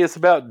holiday is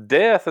about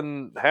death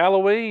and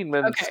Halloween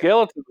and okay.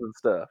 skeletons and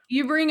stuff.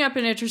 You bring up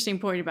an interesting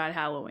point about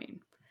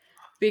Halloween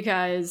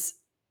because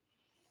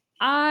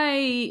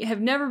I have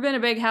never been a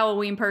big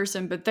Halloween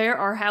person, but there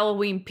are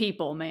Halloween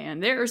people, man.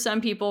 There are some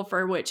people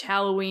for which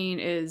Halloween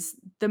is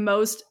the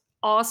most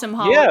awesome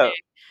holiday,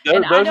 Yeah,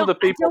 and those are the I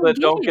people don't that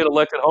get don't get it.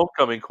 elected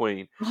homecoming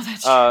queen. Well,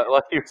 that's true.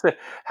 Like you said,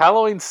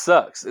 Halloween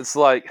sucks. It's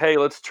like, hey,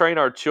 let's train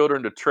our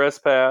children to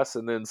trespass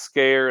and then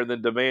scare and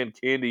then demand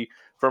candy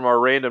from our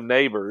random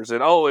neighbors.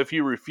 And oh, if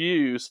you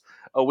refuse,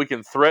 we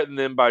can threaten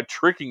them by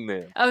tricking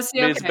them. Oh, I see,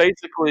 mean, it's okay.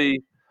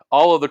 basically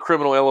all of the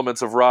criminal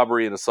elements of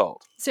robbery and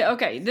assault. So,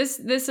 okay, this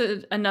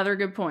is another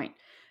good point.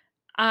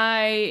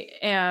 I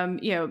am,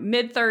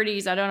 mid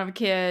 30s. I don't have a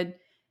kid.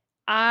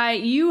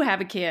 You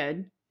have a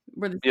kid.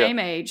 We're the Yeah, same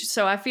age,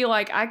 so I feel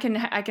like I can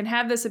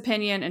have this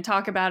opinion and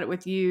talk about it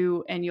with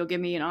you, and you'll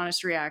give me an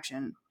honest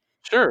reaction.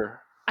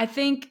 sure, I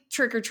think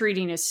trick or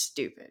treating is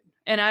stupid,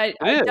 and it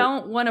I is.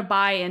 don't want to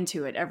buy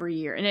into it every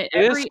year. And It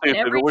is stupid,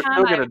 every but we're time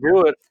still I gonna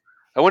do it.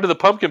 I went to the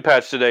pumpkin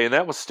patch today, and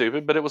that was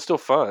stupid, but it was still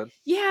fun.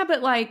 yeah,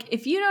 but like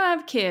if you don't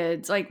have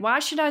kids, like why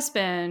should I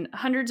spend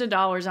hundreds of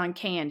dollars on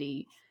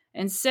candy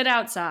and sit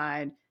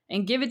outside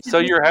and give it to these So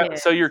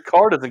kids? your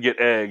car doesn't get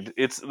egged.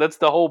 That's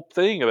the whole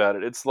thing about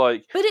it. It's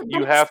like But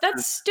you have to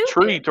that's stupid.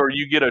 treat or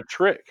you get a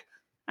trick.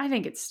 I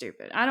think it's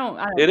stupid.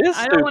 It is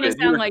I don't want to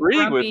stupid. You're sound like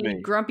agreeing with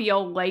me. grumpy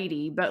old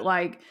lady, but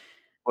like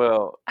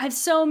Well, I've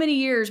so many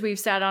years we've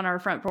sat on our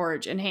front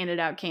porch and handed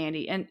out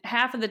candy, and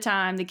half of the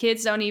time the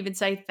kids don't even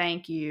say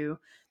thank you.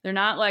 They're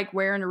not like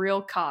wearing a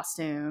real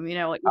costume,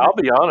 like I'll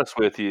be honest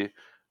with you.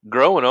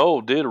 Growing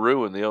old did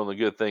ruin the only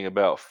good thing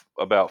about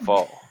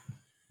fall.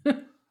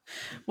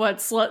 what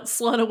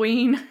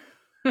slutoween.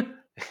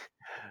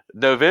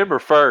 November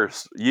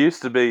 1st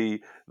used to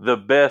be the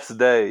best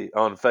day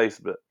on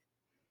Facebook,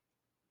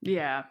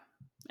 Yeah,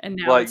 and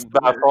now like it's the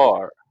by worst.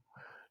 far.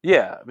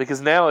 Yeah,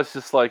 because now it's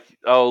just like,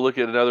 oh, look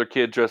at another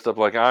kid dressed up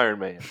like Iron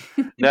Man.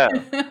 No,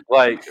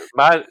 like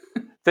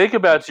think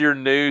about your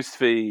news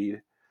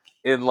feed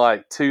in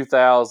like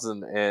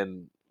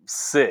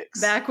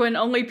 2006. Back when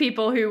only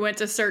people who went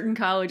to certain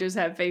colleges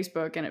had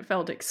Facebook and it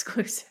felt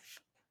exclusive.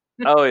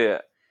 Oh yeah.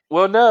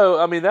 Well, no,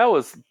 I mean that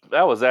was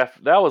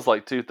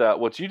like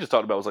 2000. What you just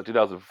talked about was like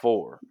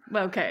 2004.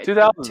 Okay, so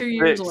 2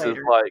 years 2006 is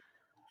later. like,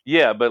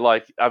 yeah, but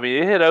like I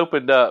mean it had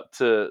opened up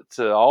to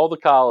all the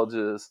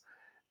colleges,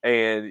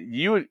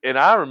 and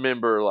I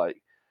remember like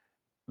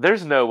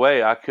there's no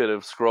way I could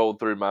have scrolled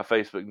through my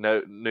Facebook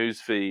news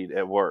feed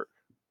at work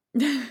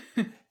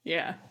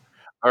Yeah.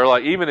 or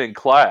like even in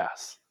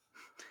class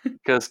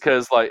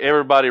because like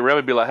everybody around me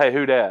would be like, hey,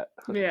 who dat?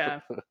 Yeah.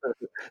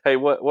 Hey,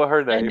 what her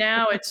And name?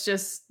 now it's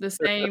just the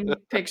same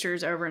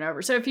pictures over and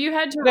over. So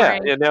Yeah,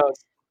 yeah, now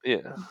it's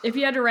yeah. if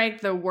you had to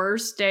rank the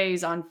worst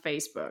days on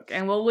Facebook,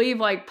 and we'll leave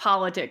like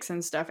politics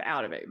and stuff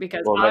out of it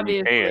because Well, no, you can.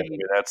 I obviously, mean,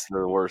 that's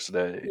the worst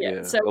day. yeah.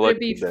 Yeah, So would it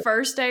be election day.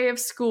 first day of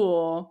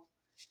school,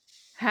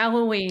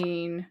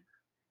 Halloween,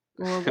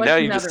 or And what's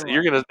another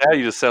one? now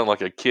you just sound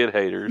like a kid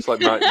hater. It's like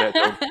Matt Jones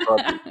and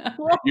Puppy.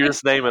 Well, You're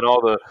just naming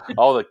all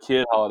the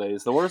kid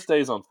holidays. The worst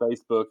days on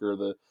Facebook are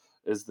the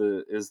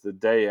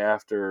day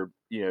after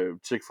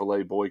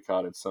Chick-fil-A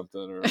boycotted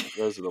something, or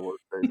those are the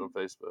worst days on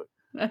Facebook.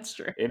 that's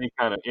true. Any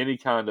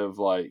kind of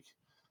like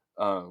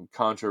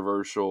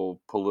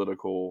controversial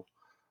political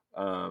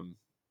um,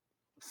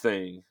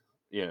 thing,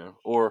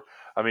 or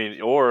I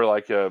mean, or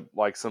like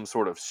some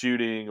sort of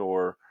shooting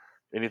or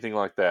anything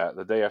like that.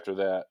 The day after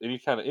that, any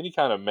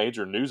kind of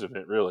major news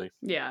event, really,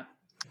 Yeah.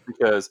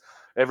 because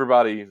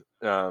everybody,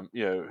 who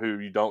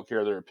you don't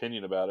care their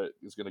opinion about it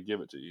is going to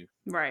give it to you.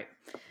 Right.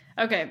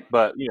 Okay,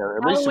 But at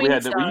least Halloween we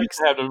used sucks.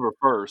 to have November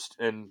 1st,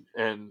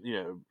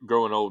 and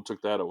growing old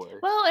took that away.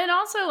 Well, and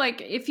also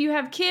like if you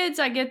have kids,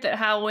 I get that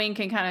Halloween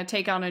can kind of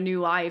take on a new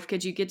life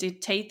because you get to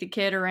take the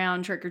kid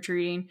around trick or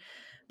treating.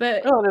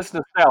 But Well, it's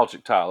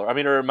nostalgic, Tyler. I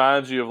mean, it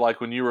reminds you of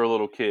like when you were a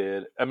little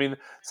kid. I mean,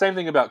 same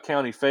thing about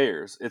county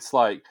fairs. It's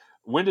like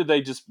when did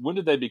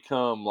they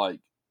become like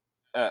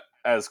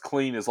as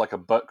clean as like a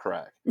butt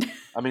crack?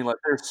 I mean, like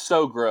they're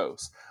so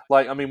gross.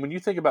 Like, I mean, when you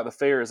think about the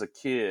fair as a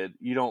kid,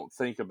 you don't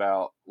think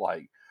about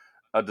like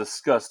a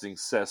disgusting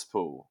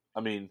cesspool.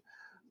 I mean,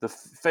 the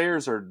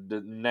fairs are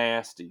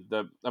nasty.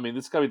 I mean,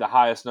 this got to be the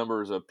highest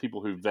numbers of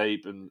people who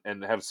vape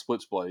and have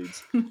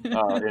switchblades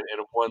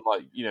in one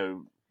like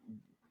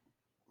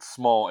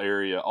small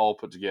area all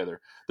put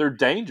together. They're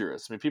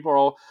dangerous. I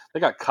mean, they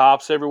got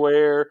cops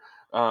everywhere.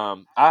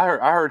 I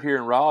heard here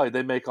in Raleigh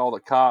they make all the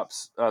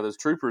cops, those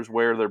troopers,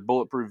 wear their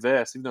bulletproof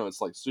vests, even though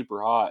it's like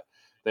super hot.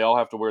 They all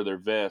have to wear their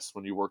vests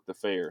when you work the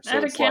fair. So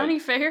at a it's like, county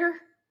fair,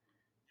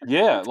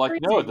 yeah, that's like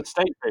no, at crazy. the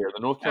state fair, the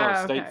North Carolina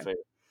Oh, State okay. Fair.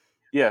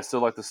 Yeah, so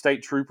like the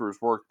state troopers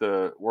work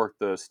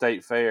the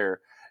state fair,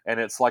 and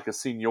it's like a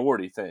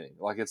seniority thing.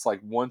 Like it's like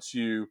once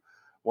you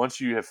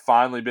have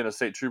finally been a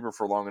state trooper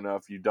for long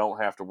enough, you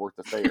don't have to work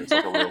the fair. It's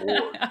like a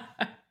reward.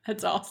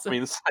 That's I awesome.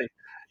 mean, it's like,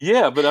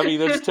 yeah, but I mean,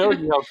 that just tells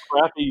you how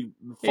crappy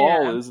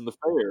fall Yeah. is in the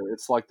fair.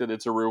 It's like that.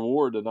 It's a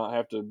reward to not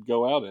have to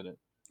go out in it.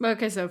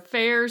 Okay, so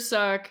fairs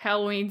suck.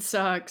 Halloween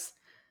sucks.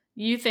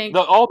 You think?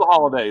 All the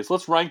holidays.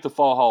 Let's rank the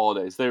fall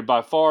holidays. They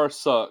by far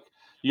suck.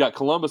 You got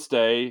Columbus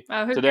Day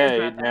Oh, who cares today.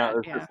 about Now that?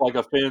 it's Yeah. just like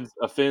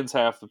offends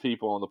half the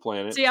people on the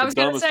planet. See, It's I the was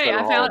gonna dumbest say,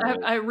 federal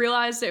holiday. I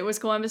realized it was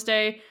Columbus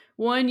Day.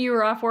 One, you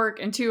were off work,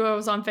 and two, I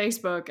was on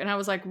Facebook, and I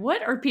was like,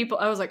 "What are people?"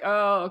 I was like,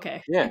 "Oh,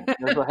 okay." Yeah,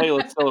 it's like, hey,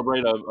 let's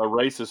celebrate a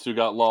racist who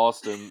got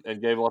lost and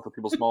gave a lot of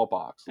people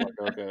smallpox. Like,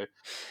 okay,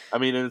 I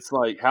mean, and it's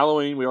like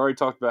Halloween. We already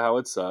talked about how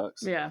it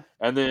sucks, Yeah.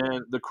 and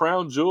then the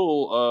crown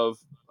jewel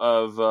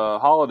of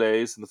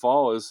holidays in the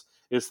fall is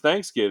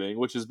Thanksgiving,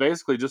 which is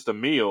basically just a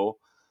meal.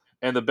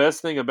 And the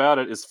best thing about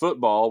it is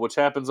football, which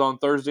happens on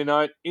Thursday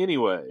night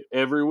anyway,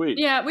 every week.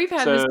 Yeah, we've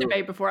had this So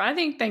debate before. I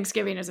think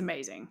Thanksgiving is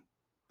amazing.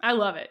 I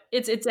love it.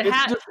 It's a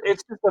hat.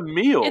 it's just a It's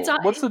meal. a,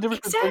 What's the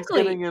difference between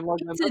exactly. Thanksgiving and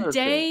like It's a another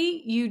thing?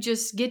 day you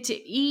just get to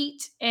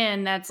eat,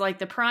 and that's like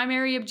the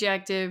primary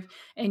objective.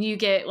 And you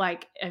get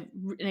like an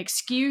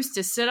excuse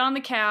to sit on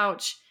the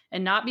couch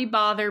and not be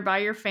bothered by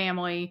your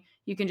family.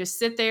 You can just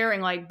sit there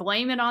and like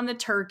blame it on the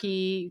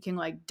turkey. You can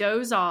like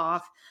doze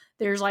off.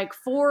 There's like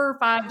 4 or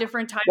 5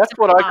 different types of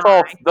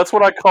pie. That's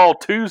what I call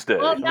Tuesday.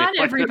 Well, I mean, not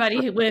like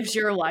everybody lives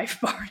your life,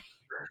 Barney.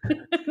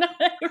 Not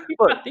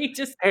look, everybody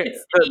just hey,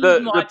 gets to eat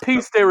and watch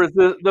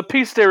football. the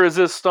piece de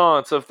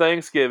resistance of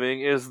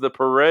Thanksgiving is the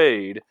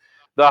parade,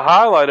 the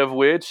highlight of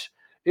which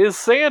is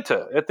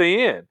Santa at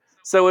the end.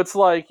 So it's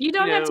like You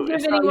don't have to give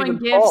it's not anyone even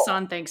gifts fall.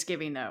 on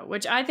Thanksgiving, though,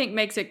 which I think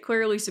makes it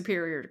clearly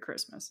superior to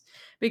Christmas.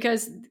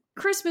 Because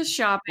Christmas What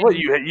shopping,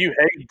 you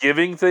hate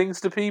giving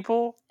things to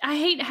people? I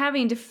hate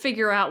having to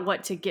figure out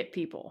what to get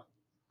people.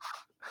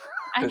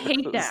 I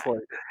hate It's that. like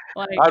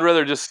Like, I'd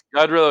rather just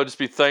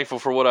be thankful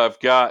for what I've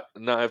got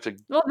and not have to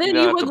well, then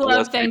not you have would to bless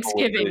love people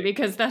with Thanksgiving things.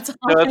 because that's all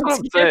No, that's what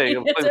I'm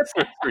saying. Thanksgiving is It's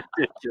about.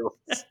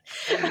 ridiculous.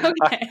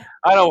 I, Okay.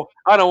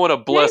 I don't want to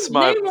bless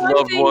my Name one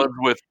loved thing. ones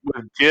with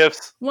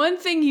gifts. One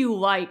thing you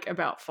like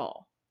about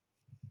fall.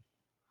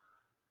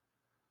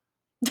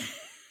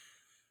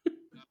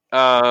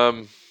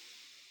 Um,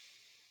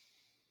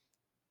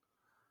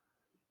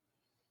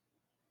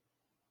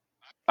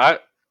 I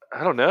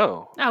I don't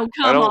know. Oh,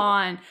 I come don't.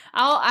 on.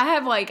 I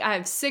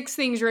have 6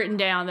 things written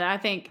down that I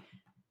think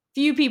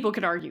few people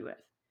could argue with.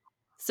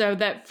 So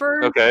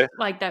Okay,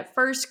 that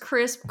first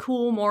crisp,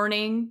 cool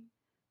morning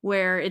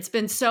where it's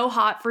been so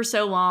hot for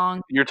so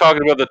long, you're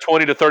talking about the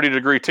 20 to 30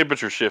 degree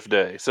temperature shift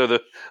day. So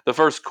the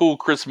first cool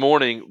crisp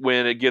morning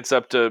when it gets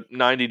up to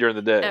 90 during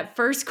the day. that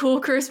first cool,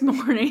 crisp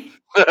morning,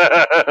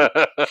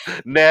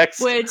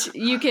 Next, which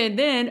you can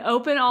then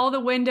open all the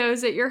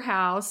windows at your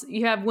house.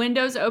 You have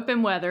windows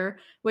open weather,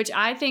 which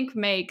I think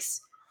makes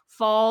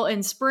fall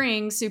and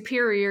spring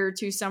superior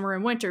to summer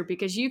and winter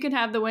because you can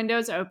have the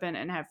windows open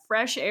and have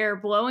fresh air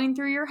blowing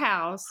through your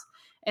house,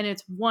 and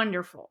it's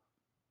wonderful.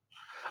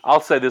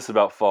 I'll say this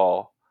about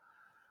fall: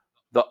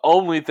 the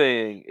only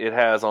thing it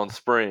has on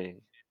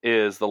spring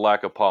is the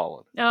lack of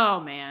pollen. Oh,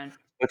 man.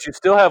 But you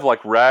still have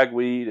like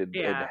ragweed and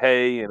Yeah.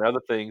 hay and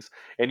other things,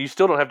 and you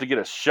still don't have to get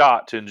a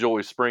shot to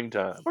enjoy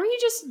springtime. Or you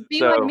just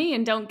be like So, me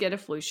and don't get a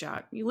flu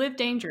shot. You live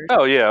dangerous.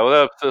 oh yeah, well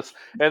that's just,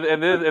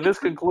 and this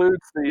concludes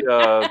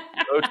the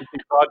OTT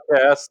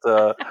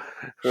podcast.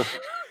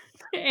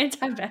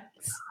 Anti-vax.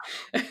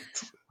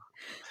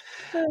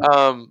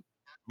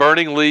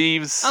 Burning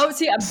leaves, Oh,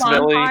 see,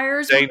 smelly,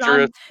 bonfires was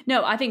dangerous.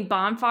 no, I think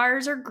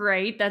bonfires are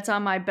great. That's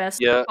on my best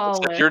Yeah, fall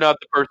except list. you're not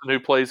the person who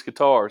plays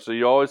guitar, so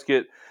you always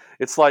get.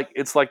 It's like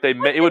What it does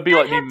would be that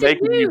like me have to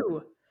making you.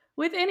 do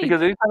with Because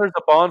anything? anytime there's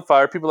a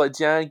bonfire, people are like,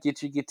 John,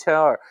 get your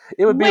guitar.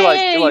 It would be Wah!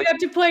 You like have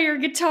to play your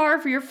guitar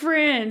for your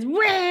friends. but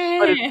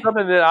it's Wah!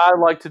 something that I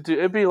like to do.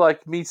 It'd be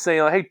like me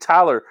saying, like, "Hey,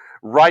 Tyler,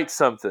 write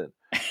something."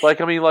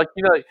 Like, I mean, like,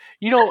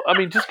 I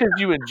mean, just because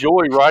you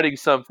enjoy writing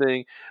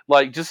something,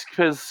 like, just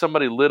because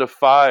somebody lit a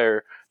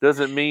fire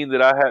doesn't mean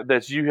that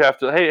that you have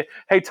to.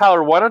 Hey,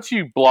 Tyler, why don't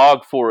you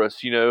blog for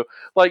us?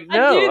 Like, I do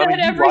no, I that mean,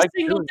 you every like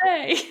single doing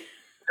it. day.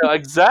 Yeah,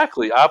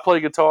 exactly. I play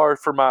guitar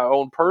for my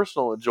own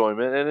personal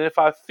enjoyment, and if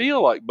I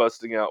feel like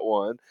busting out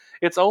one,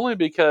 it's only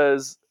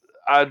because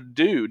I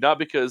do, not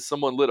because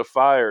someone lit a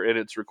fire and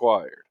it's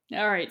required.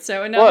 All right, so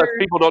Plus, another.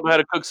 people don't know how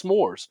to cook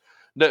s'mores.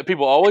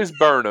 People always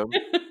burn them.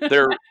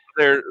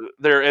 They're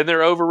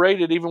they're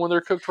overrated even when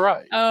they're cooked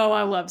right. Oh,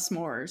 I love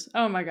s'mores.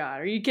 Oh my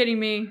god, are you kidding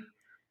me?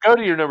 Go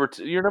to your number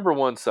two. Your number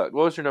one sucked.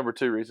 What was your number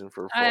two reason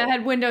for I fall?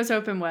 had windows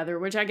open weather,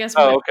 which I guess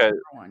would Oh, have okay.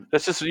 been number one.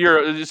 That's just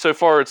your so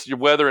far. It's your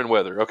weather and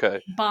weather. Okay.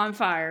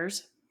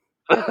 Bonfires.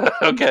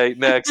 Okay.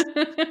 Next,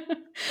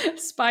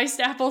 Spiced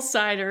apple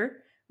cider,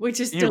 which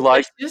is you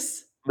like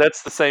delicious.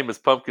 that's the same as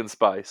pumpkin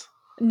spice.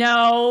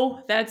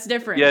 No, that's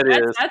different. Yeah,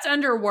 it is. That's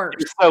under worse.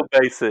 It's so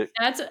basic.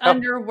 That's How,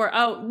 under worse.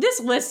 Oh, this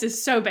list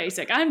is so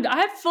basic.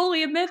 I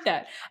fully admit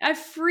that. I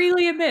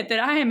freely admit that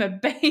I am a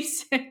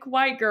basic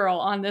white girl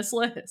on this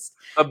list.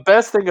 the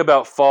best thing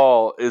about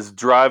fall is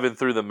driving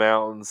through the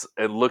mountains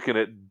and looking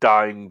at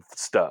dying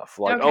stuff.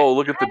 Like, Okay, oh,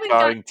 look at I the haven't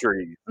got dying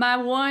trees. my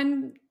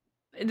one.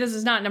 This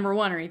is not number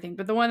one or anything,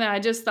 but the one that I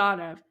just thought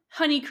of: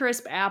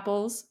 Honeycrisp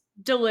apples,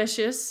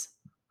 delicious.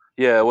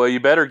 Yeah, well, you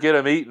better get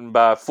them eaten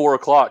by 4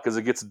 o'clock because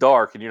it gets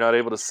dark and you're not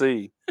able to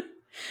see.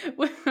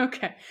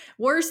 Okay,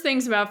 worst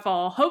things about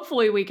fall.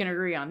 Hopefully, we can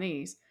agree on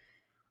these.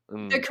 The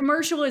Mm,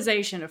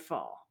 commercialization of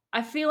fall.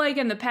 I feel like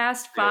in the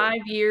past yeah,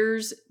 5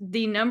 years,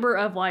 the number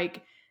of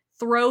like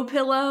throw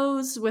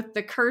pillows with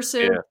the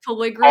cursive yeah.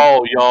 calligraphy.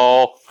 Oh,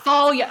 y'all.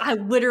 Fall, yeah, I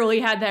literally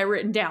had that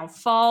written down.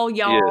 Fall,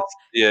 y'all, Yes,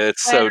 yeah.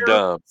 It's so sweater,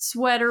 dumb.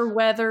 sweater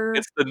weather.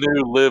 It's the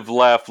new live,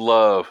 laugh,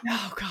 love.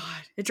 Oh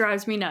God, it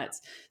drives me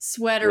nuts.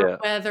 Sweater Yeah,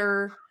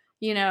 weather,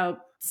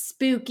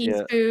 spooky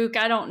yeah. spook.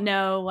 I don't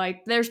know.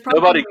 Like,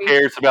 Nobody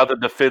cares about the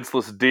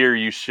defenseless deer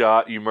you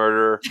shot, you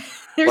murderer.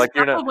 there's Like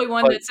you're not probably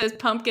one like that says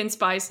pumpkin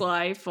spice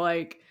life.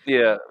 Like,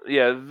 yeah,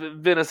 yeah.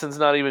 Venison's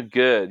not even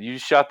good. You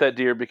shot that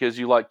deer because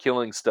you like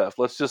killing stuff.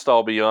 Let's just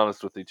all be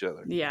honest with each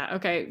other. yeah,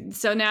 okay.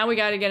 So now we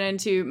got to get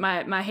into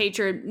my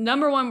hatred.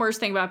 Number one worst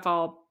thing about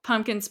fall: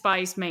 pumpkin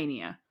spice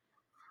mania.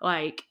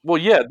 Like Well,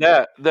 yeah,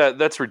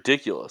 that's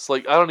ridiculous.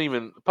 Like I don't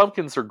even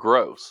pumpkins are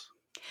gross.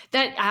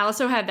 that. I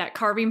also had that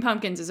carving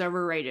pumpkins is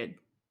overrated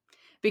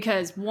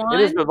because It is,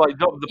 one, but like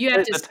you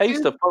have to the taste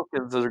scoop. of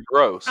pumpkins is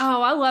gross.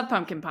 Oh, I love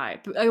pumpkin pie.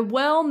 A Ew.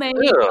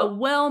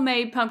 well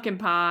made pumpkin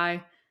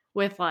pie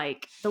with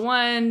like the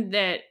one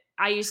that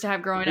I used to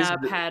have growing Is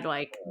up had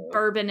like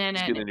bourbon in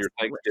just it. getting It's your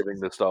Thanksgiving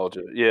delicious.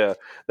 nostalgia. Yeah,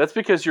 that's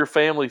because your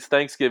family's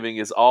Thanksgiving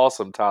is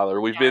awesome, Tyler.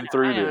 We've been I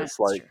through know this. it's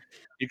Like, true.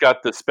 you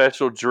got the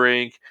special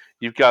drink.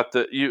 You've got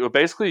you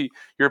basically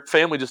your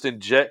family just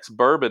injects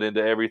bourbon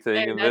into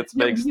everything, and that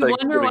makes You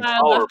wonder why Thanksgiving I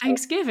love tolerable.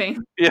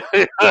 Thanksgiving. Yeah,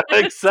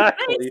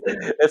 exactly.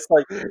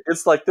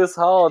 It's like this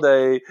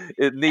holiday.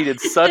 It needed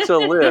such a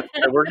lift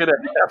that we're gonna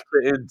have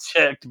to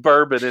inject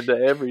bourbon into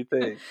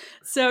everything.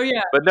 So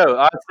yeah, But no,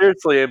 I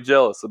seriously am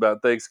jealous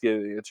about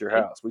Thanksgiving at your it's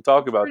house. We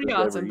talk about pretty this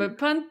awesome. every year.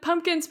 But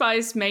pumpkin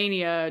spice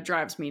mania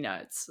drives me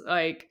nuts.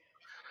 Like,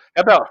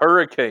 How about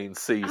hurricane oh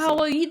season? well,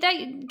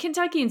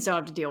 Kentuckians don't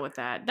have to deal with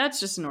that. That's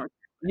just north.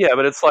 Yeah,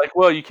 but it's like,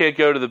 well, you can't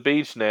go to the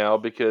beach now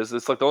because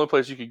it's like the only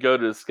place you could go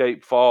to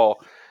escape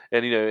fall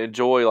and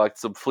enjoy like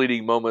some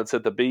fleeting moments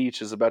at the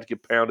beach is about to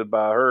get pounded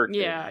by a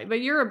hurricane. Yeah, but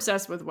you're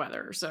obsessed with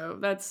weather, so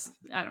that's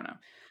I don't know.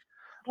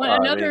 Well,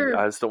 I mean,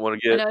 I just don't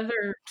want to get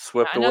another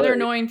swept another away.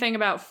 annoying thing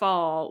about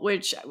fall,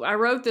 which I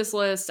wrote this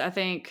list I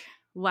think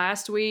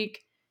last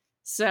week,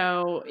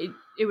 so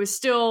it was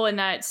still in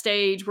that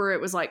stage where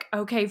it was like,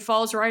 okay,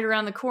 fall's right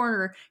around the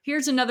corner.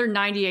 Here's another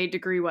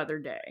 98-degree weather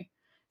day.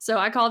 So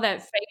I call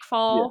that fake Yeah.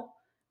 fall,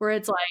 where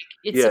it's like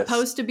it's Yes.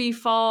 supposed to be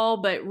fall,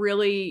 but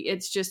really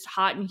it's just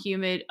hot and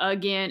humid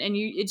again, and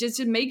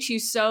it makes you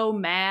so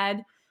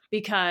mad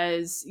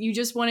because you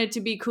just want it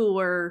to be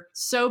cooler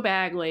so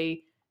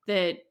badly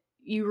that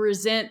you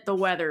resent the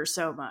weather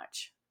so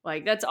much.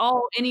 Like that's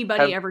all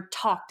anybody Have ever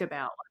talked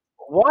about.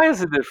 Why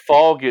is it that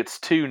fall gets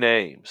two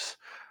names?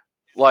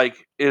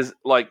 Like is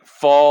like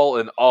fall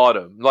and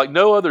autumn. Like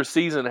no other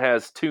season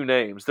has two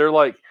names. They're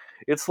like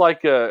it's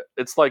like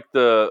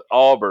the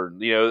Auburn.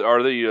 Are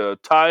you a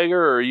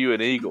tiger or are you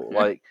an eagle?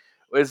 Like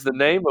is the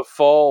name of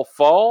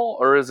fall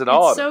or is it It's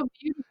autumn? so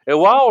beautiful. And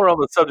while we're on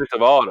the subject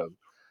of autumn,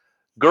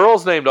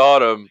 girls named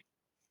Autumn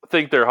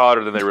think they're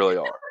hotter than they really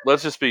are.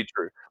 Let's just be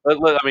true.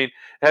 I mean,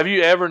 have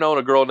you ever known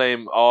a girl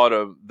named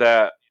Autumn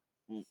that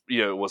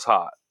was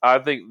hot? I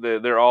think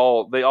that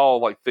they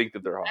all like think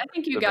that they're I hotter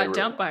think you than they got really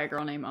dumped are. by a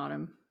girl named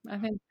Autumn. I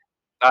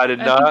did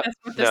I think not. that's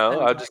what this No,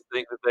 sounds I like. just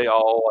think that they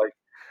all like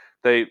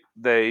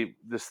they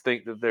just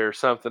think that they're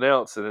something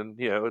else, and then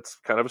it's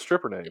kind of a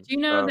stripper Did name. you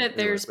know that Anyway,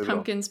 there's moving on.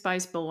 pumpkin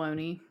spice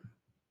bologna?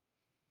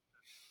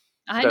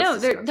 I That's know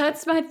disgusting.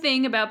 that's my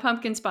thing about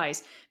pumpkin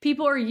spice.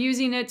 People are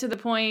using it to the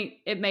point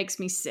it makes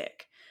me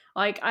sick.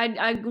 Like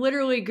I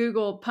literally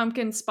Google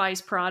pumpkin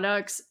spice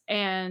products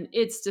and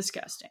it's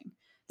disgusting.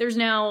 there's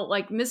now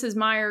like Mrs.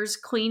 Meyer's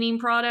cleaning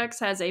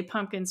products has a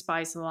pumpkin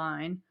spice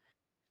line.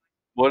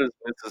 What is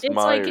Mrs.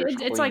 Meyer's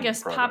It's like a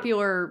cleaning product?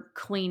 popular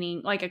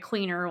cleaning, like a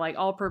cleaner, like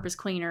all-purpose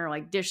cleaner,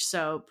 like dish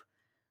soap.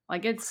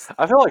 Like it's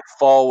I feel like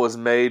fall was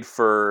made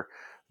for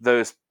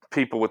those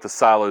people with the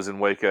silos in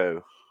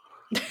Waco.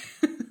 You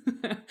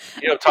know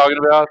what I'm talking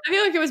about? I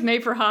feel like it was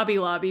made for Hobby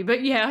Lobby,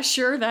 but yeah,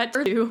 sure, that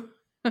too.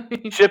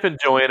 Chip and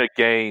Joanna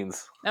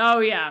Gaines. Oh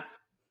yeah,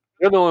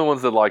 They're the only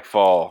ones that like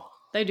fall.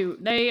 they do.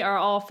 They are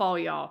all fall,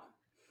 y'all.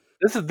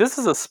 This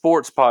is a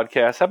sports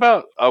podcast. How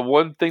about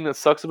one thing that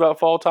sucks about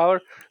fall,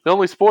 Tyler? The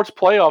only sports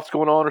playoffs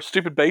going on are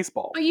stupid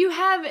baseball. But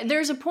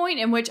there's a point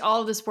in which all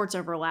of the sports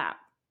overlap,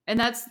 and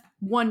that's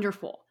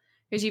wonderful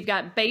because you've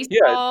got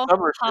baseball, In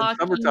hockey,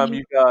 summertime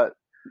you got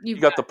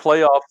you've the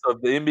playoffs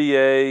of the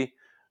NBA.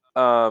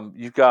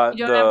 You've got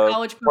you don't have the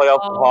college playoffs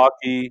of football,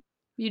 hockey.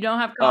 you don't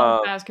have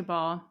college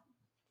basketball.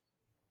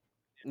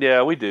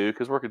 Yeah, we do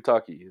because we're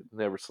Kentucky. It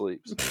never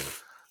sleeps.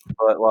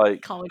 But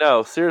like, College.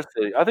 no,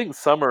 seriously, I think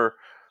summer's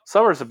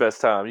the best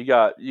time. You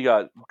got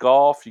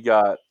golf, you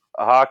got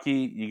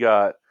hockey, you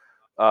got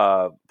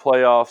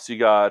playoffs, you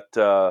got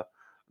the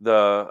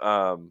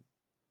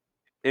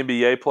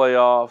NBA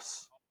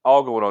playoffs,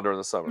 all going on during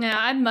the summer. Yeah,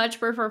 I much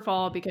prefer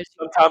fall because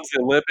Sometimes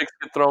the Olympics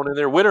get thrown in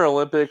there. Winter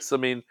Olympics, I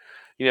mean,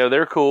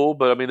 they're cool,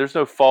 but I mean, there's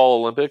no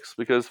fall Olympics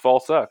because fall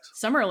sucks.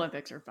 Summer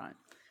Olympics are fun.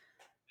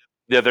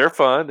 Yeah, they're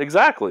fun.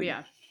 Exactly.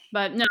 Yeah,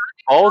 but no,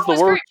 fall's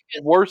the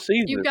worst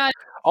season. You've got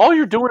all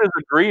you're doing is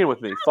agreeing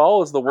with me.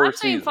 Fall is the worst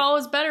I'm saying season. fall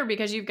is better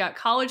because you've got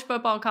college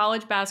football,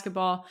 college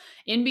basketball,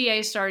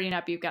 NBA starting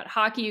up. You've got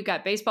hockey, you've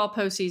got baseball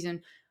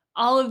postseason.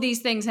 All of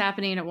these things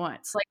happening at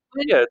once. Like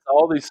yeah, it's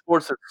all these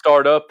sports that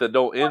start up that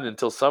don't end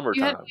until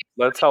summertime.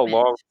 That's how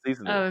long the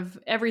season is. Of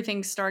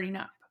everything starting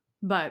up,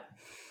 but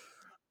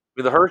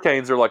the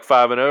Hurricanes are like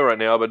 5-0 right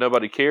now, but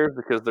nobody cares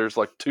because there's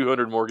like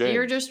 200 more games.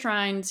 You're just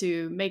trying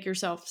to make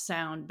yourself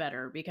sound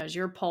better because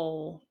your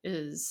poll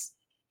is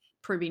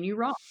proving you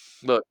wrong.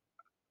 Look,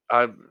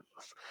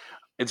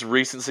 it's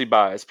recency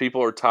bias.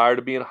 People are tired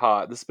of being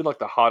hot. This has been like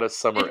the hottest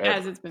summer ever.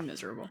 As it's been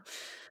miserable.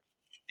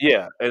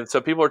 Yeah, and so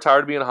people are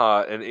tired of being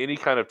hot, and any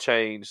kind of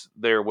change,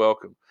 they're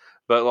welcome.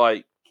 But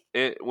like,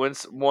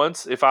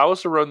 once if I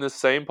was to run this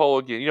same poll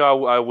again,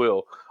 I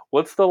will.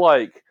 What's the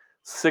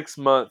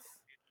 6-month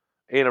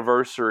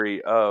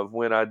anniversary of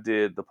when I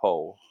did the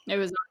poll? It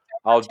was.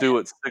 I'll do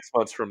it 6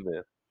 months from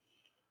then.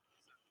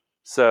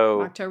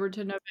 So October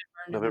to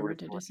November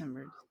to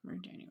December,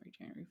 January,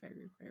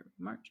 February,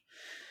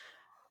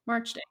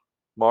 March day.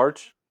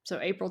 March. So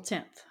April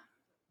 10th. Is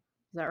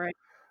that right?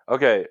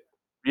 Okay.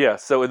 Yeah.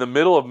 So in the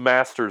middle of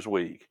Masters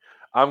Week,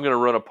 I'm going to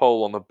run a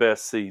poll on the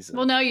best season.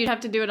 Well, no, you'd have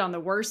to do it on the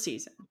worst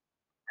season.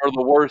 Or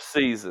the worst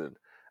season.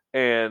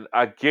 And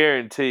I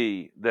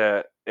guarantee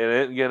that it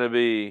ain't going to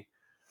be.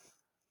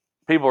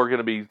 People are going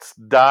to be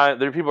dying.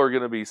 People are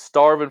going to be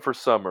starving for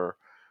summer.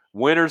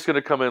 Winter's going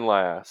to come in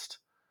last.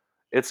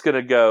 It's going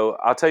to go.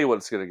 I'll tell you what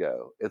it's going to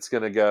go. It's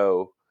going to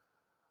go.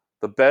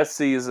 The best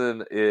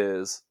season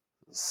is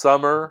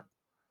summer,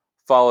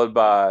 followed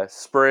by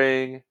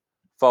spring,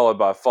 followed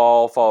by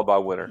fall, followed by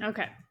winter.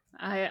 Okay.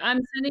 I'm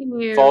sending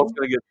you. Fall's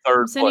going to get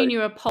third. I'm sending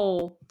you a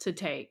poll to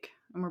take,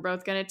 and we're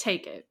both going to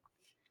take it.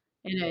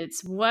 And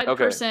it's what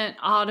percent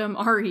autumn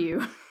are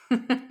you?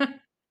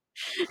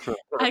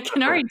 I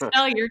can already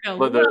tell you're going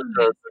to love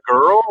the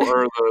girl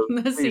or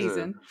the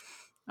season.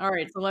 All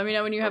right, so let me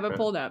know when you have it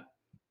pulled up.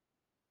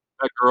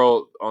 That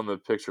girl on the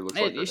picture looks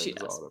like she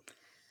does. Autumn.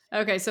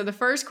 Okay, so the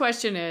first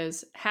question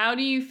is, how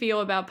do you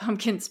feel about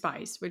pumpkin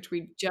spice, which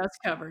we just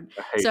covered?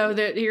 So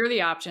here are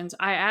the options.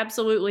 I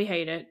absolutely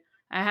hate it.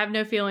 I have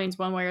no feelings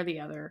one way or the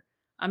other.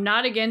 I'm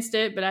not against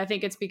it, but I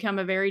think it's become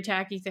a very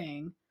tacky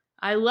thing.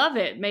 I love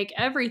it. Make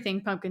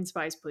everything pumpkin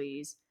spice,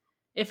 please.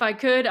 If I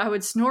could, I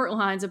would snort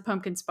lines of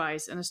pumpkin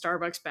spice in a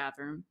Starbucks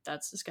bathroom.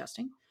 That's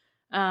disgusting.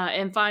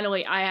 And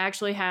finally, I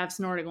actually have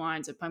snorted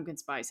lines of pumpkin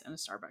spice in a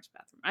Starbucks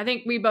bathroom. I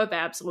think we both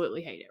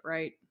absolutely hate it,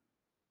 right?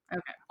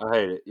 Okay. I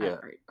hate it. Yeah.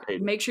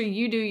 Right. Make sure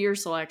you do your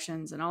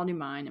selections and I'll do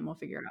mine and we'll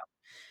figure it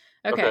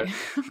out. Okay.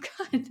 Oh,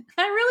 God.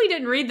 I really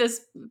didn't read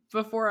this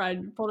before I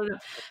pulled it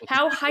up.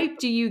 How hyped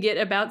do you get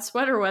about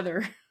sweater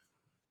weather?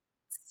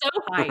 So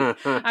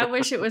hyped. I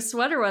wish it was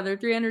sweater weather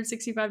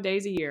 365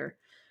 days a year.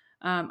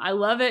 I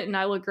love it and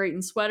I look great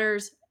in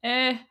sweaters.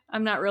 I'm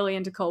not really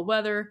into cold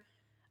weather.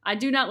 I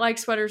do not like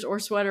sweaters or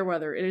sweater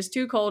weather. It is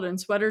too cold and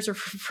sweaters are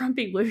for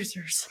frumpy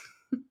losers.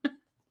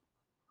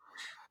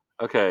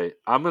 Okay,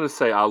 I'm going to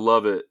say I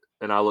love it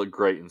and I look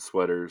great in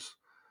sweaters,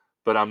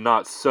 but I'm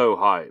not so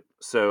hype.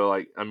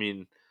 So,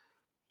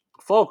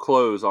 fall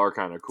clothes are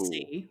kind of cool.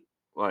 See?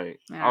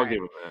 I'll give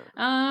them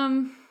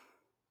that.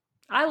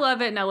 I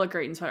love it and I look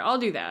great in sweater. I'll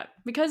do that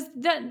because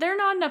there are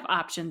not enough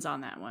options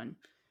on that one.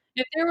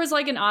 If there was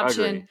an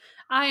option,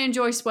 I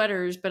enjoy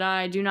sweaters, but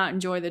I do not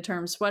enjoy the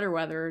term sweater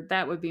weather,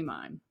 that would be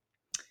mine.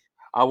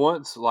 I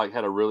once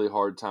had a really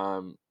hard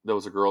time. There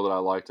was a girl that I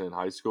liked in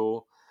high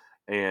school,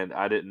 and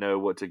I didn't know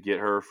what to get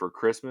her for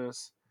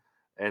Christmas,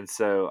 and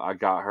so I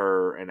got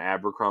her an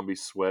Abercrombie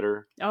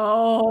sweater.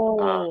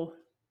 Oh,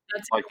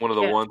 That's a like one of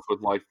the good gift. ones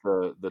with like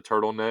the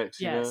turtlenecks,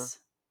 you know. Yes.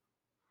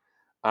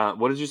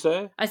 What did you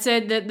say? I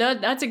said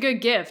that's a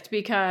good gift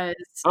because,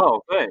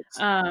 Oh, thanks.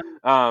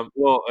 um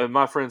Well, and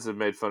my friends have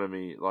made fun of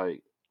me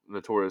like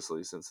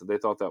notoriously since they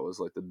thought that was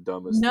like the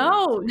dumbest thing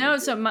no, for me to no,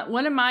 get. so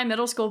one of my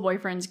middle school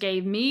boyfriends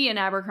gave me an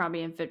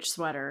Abercrombie& and Fitch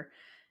sweater,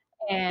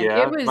 and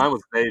Yeah, mine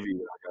was navy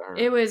that I got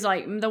it her. was,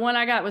 like the one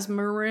I got was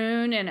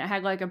maroon, and it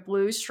had, like, a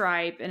blue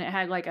stripe, and it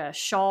had, like, a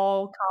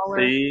shawl collar.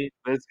 See,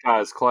 this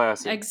guy's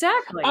classy.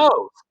 Exactly.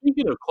 Oh,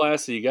 speaking of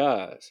classy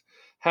guys,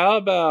 how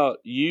about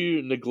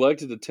you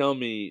neglected to tell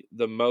me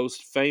the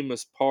most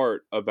famous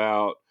part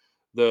about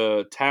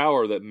the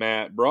tower that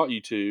Matt brought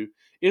you to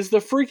is the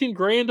freaking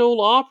Grand Ole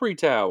Opry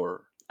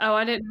Tower. Oh,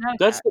 I didn't know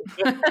That's that.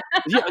 the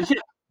yeah,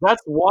 yeah,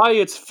 that's why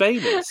it's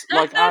famous. I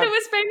Like thought I it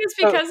was famous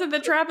so because of the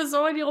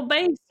trapezoidal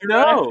base or no,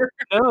 whatever.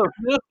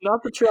 no,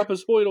 not the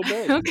trapezoidal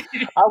base.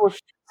 Okay.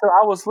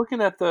 I was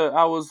looking at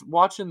I was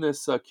watching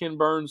this Ken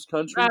Burns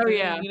country Oh, thing,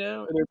 yeah. you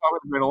know, and they're talking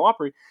about the Grand Ole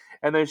Opry,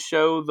 and they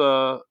show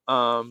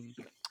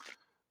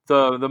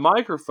the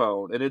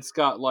microphone, and it's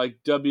got like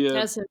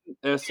That's a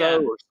WSO yeah.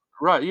 or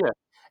right, yeah.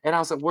 And I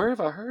was like, where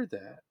have I heard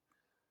that?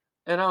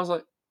 And I was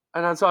like,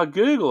 so I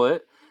Google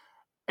it,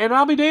 and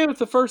I'll be damned if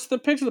the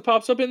picture that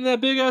pops up in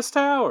that big ass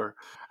tower.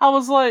 I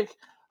was like,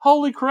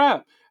 holy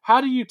crap. How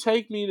do you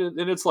take me to,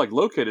 and it's like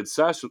located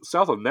south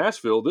of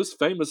Nashville. This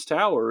famous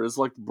tower is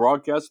like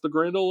broadcast the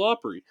Grand Ole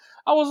Opry.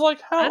 I was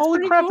like, how, That's holy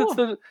pretty crap,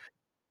 cool.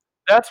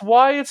 that's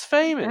why it's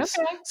famous.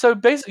 Okay. So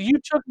basically, you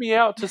took me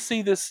out to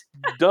see this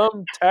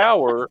dumb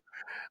tower,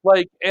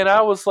 like, and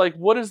I was like,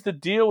 what is the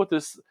deal with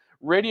this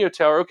radio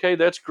tower? Okay,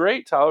 that's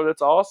great, Tyler.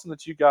 That's awesome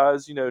that you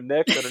guys,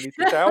 necked underneath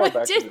the tower I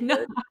back in the did not.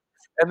 day.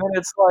 And then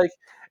it's like,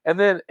 and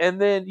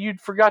then you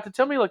forgot to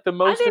tell me like the I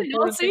most didn't know.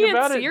 important See, thing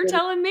about it's it you're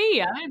telling me.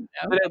 I didn't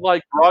know. that it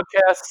like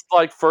broadcasts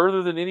like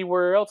further than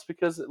anywhere else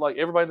because like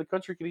everybody in the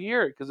country could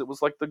hear it because it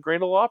was like the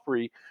Grand Ole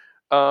Opry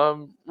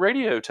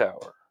radio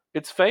tower.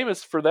 It's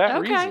famous for that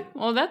Okay. reason.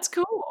 Well, that's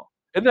cool.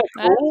 Isn't that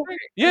That's cool? very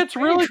Yeah, that's it's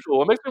very really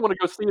cool. It makes me want to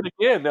go see it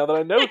again now that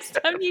I know it's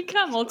Next time there. you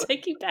come, I'll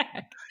take you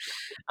back.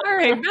 All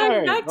right, All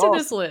right, back to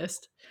this awesome.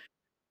 list.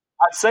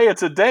 I'd say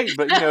it's a date,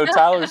 but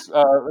Tyler's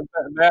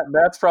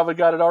Matt's probably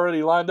got it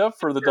already lined up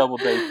for the double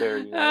date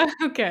there.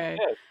 Okay.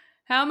 Yeah.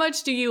 How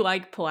much do you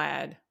like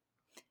plaid?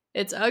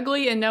 It's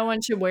ugly and no one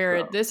should wear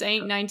So, it. This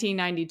ain't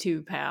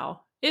 1992,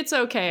 pal. It's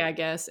okay, I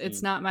guess. It's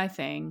mm, not my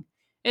thing.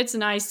 It's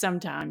nice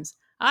sometimes.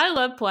 I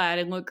love plaid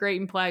and look great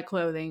in plaid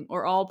clothing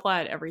or all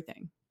plaid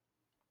everything.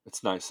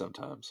 it's nice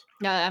sometimes.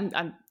 Yeah,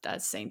 I'm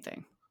that's the same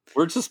thing.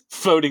 We're just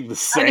voting the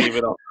I know. same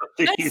in all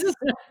of these.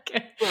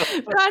 Okay.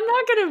 But I'm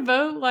not gonna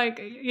vote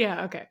like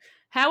yeah, okay.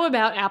 How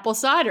about apple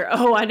cider?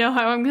 Oh, I know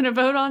how I'm gonna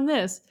vote on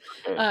this.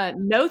 Okay.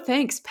 No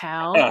thanks,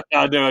 pal.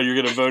 I know you're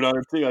going to vote on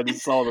it too. I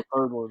just saw the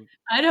third one.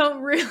 I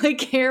don't really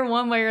care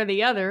one way or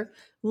the other.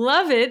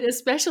 Love it,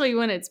 especially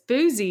when it's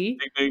boozy.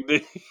 Ding,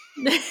 ding,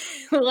 ding.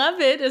 Love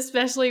it,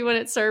 especially when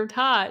it's served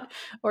hot.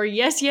 Or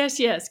yes, yes,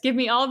 yes. Give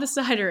me all the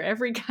cider,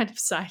 every kind of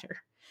cider.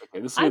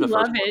 Okay, this will I be the first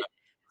love one. it,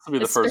 This will be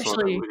the first one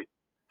that especially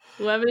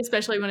we. love it,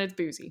 especially when it's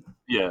boozy.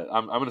 Yeah,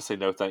 I'm going to say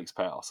no thanks,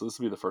 pal. So this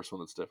will be the first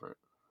one that's different.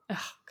 Oh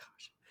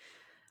gosh.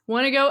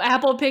 Want to go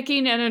apple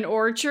picking in an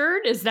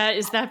orchard? Is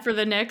that for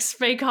the next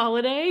fake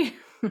holiday?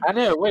 I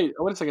know. Wait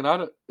a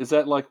second. Is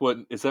that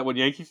what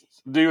Yankees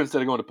do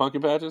instead of going to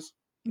pumpkin patches?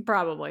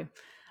 Probably.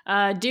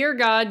 Dear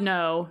God,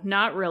 no,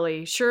 not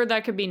really. Sure,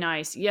 that could be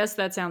nice. Yes,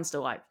 that sounds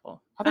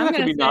delightful. I think that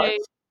could be nice.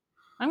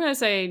 I'm gonna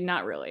say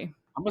not really.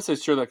 I'm gonna say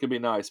sure that could be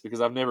nice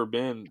because I've never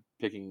been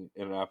picking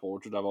in an apple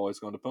orchard. I've always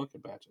gone to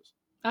pumpkin patches.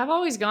 I've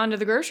always gone to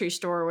the grocery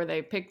store where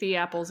they pick the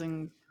apples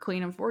and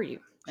clean them for you.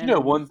 And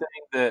One thing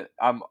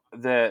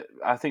that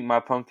I think my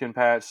pumpkin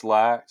patch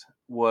lacked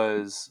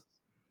was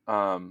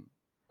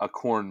a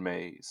corn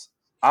maze.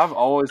 I've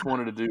always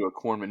wanted to do a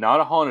corn maze, not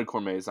a haunted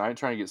corn maze. I ain't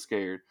trying to get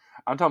scared.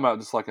 I'm talking about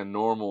just like a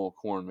normal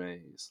corn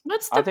maze.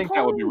 what's I the think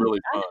that would be point? really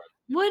fun.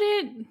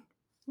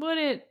 Would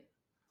it?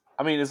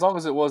 I mean, as long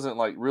as it wasn't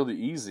like really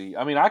easy.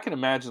 I mean, I can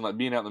imagine like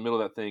being out in the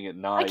middle of that thing at I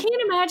night.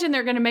 can't imagine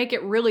they're gonna make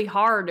it really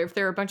hard if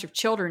there are a bunch of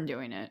children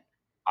doing it.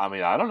 I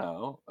mean, I don't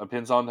know.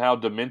 Depends on how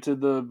demented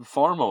the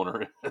farm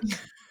owner is.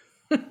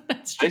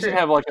 That's They should true.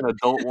 have like an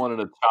adult one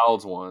and a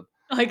child's one.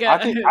 Like I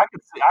think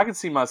I could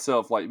see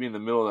myself like being in the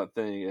middle of that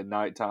thing at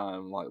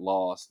nighttime, like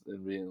lost,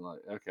 and being like,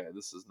 okay,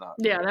 this is not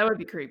yeah, good. that would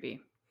be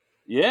creepy.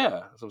 Yeah,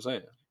 that's what I'm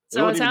saying. It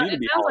So wouldn't even need to it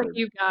be sounds like haunted.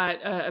 you've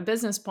got a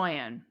business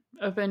plan.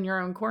 Open your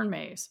own corn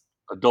maze.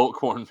 Adult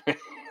corn maze.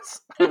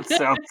 that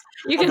sounds.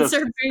 You That can does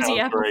serve boozy sound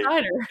apple great.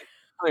 cider.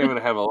 I think I'm gonna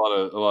have a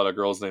lot of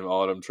girls named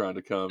Autumn trying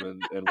to come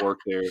and work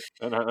there,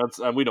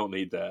 and we don't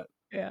need that.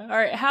 Yeah. All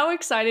right. How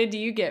excited do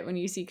you get when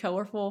you see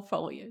colorful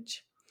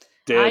foliage?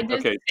 I Dead.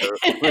 just Okay,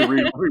 so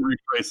we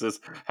rephrase this.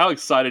 How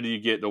excited do you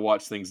get to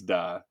watch things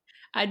die?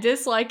 I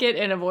dislike it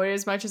and avoid it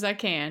as much as I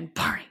can.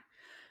 Barney.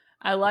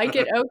 I like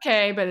it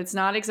okay, but it's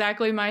not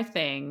exactly my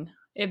thing.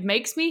 It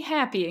makes me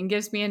happy and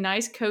gives me a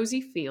nice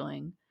cozy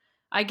feeling.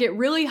 I get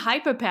really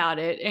hype about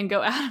it and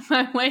go out of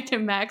my way to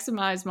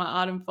maximize my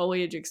autumn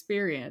foliage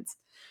experience.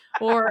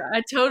 Or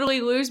I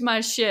totally lose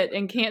my shit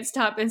and can't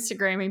stop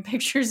Instagramming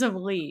pictures of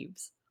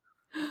leaves.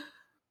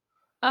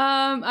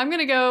 I'm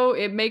gonna go.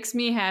 It makes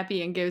me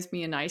happy and gives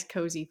me a nice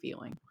cozy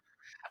feeling.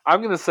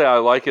 I'm gonna say I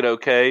like it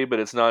okay, but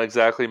it's not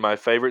exactly my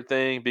favorite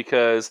thing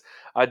because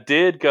I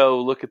did go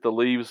look at the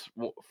leaves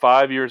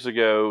 5 years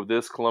ago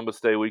this Columbus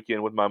Day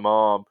weekend with my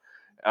mom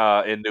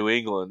in New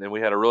England, and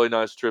we had a really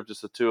nice trip,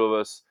 just the two of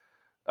us,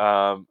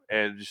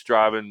 and just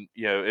driving.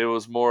 It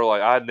was more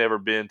like I had never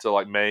been to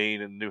like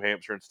Maine and New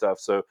Hampshire and stuff,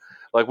 so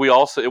like we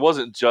also it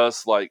wasn't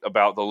just like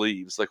about the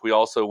leaves. Like we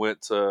also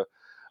went to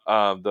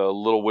the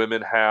Little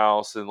Women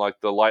House and like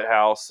the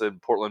lighthouse in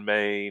Portland,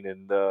 Maine,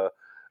 and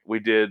we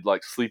did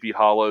like Sleepy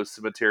Hollow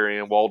Cemetery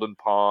and Walden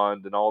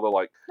Pond and all the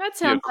like, That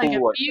sounds like a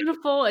cool. Like,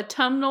 beautiful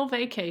autumnal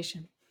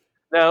vacation.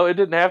 no, it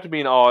didn't have to be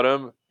in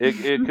autumn.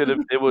 It could have.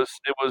 It was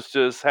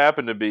just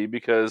happened to be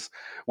because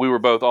we were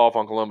both off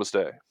on Columbus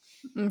Day.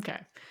 Okay.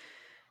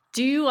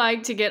 Do you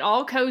like to get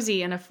all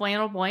cozy in a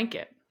flannel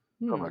blanket?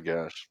 Oh my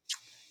gosh.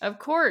 Of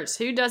course.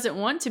 Who doesn't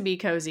want to be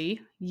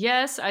cozy?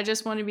 Yes, I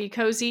just want to be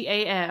cozy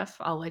AF.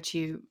 I'll let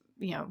you,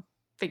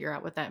 figure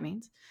out what that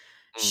means.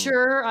 Mm.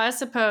 Sure, I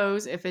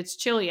suppose if it's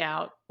chilly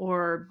out,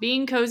 or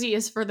being cozy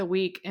is for the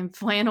weak and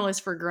flannel is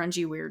for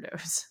grungy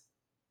weirdos.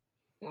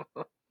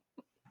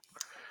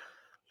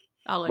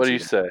 I'll What let do you you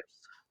go. say?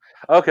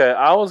 Okay,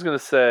 I was gonna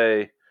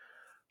say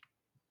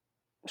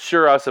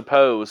sure, I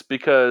suppose,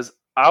 because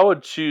I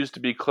would choose to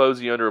be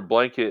cozy under a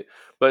blanket,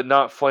 but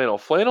not flannel.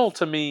 Flannel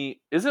to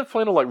me isn't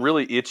flannel like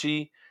really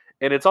itchy,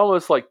 and it's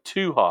almost like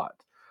too hot.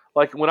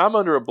 Like when I'm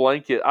under a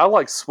blanket, I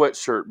like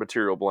sweatshirt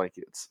material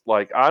blankets.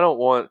 Like I don't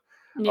want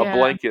a Yeah.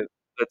 blanket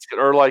that's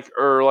or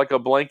like a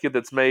blanket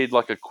that's made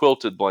like a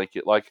quilted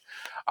blanket. Like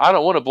I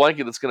don't want a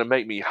blanket that's going to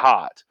make me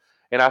hot.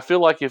 And I feel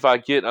like if I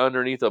get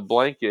underneath a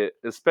blanket,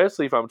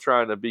 especially if I'm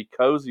trying to be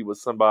cozy with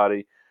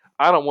somebody,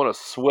 I don't want to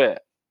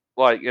sweat.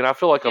 Like, and I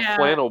feel like a Yeah.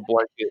 flannel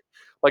blanket,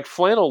 like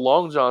flannel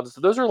long johns,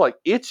 those are like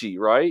itchy,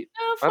 right?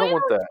 No, I don't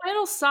want that.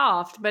 flannel's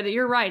soft, but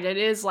you're right. It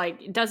is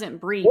like it doesn't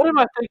breathe. What am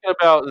I thinking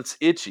about that's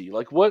itchy?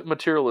 Like, what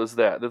material is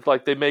that? That's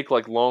like they make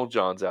like long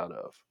johns out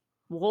of.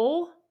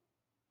 Wool?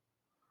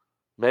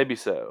 Maybe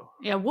so.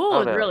 Yeah, I wool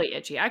don't is know. really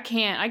itchy. I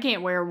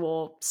can't wear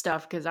wool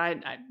stuff because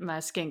my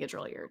skin gets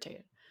really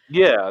irritated.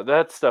 Yeah,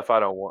 that stuff I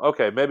don't want.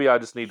 Okay, maybe I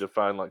just need to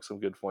find like some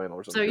good flannel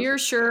or So something. you're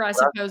sure? I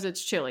suppose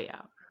it's chilly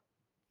out.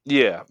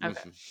 Yeah.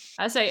 Okay. Mhm.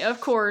 I say, of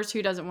course.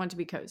 Who doesn't want to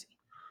be cozy?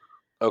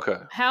 Okay.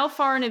 How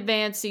far in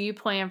advance do you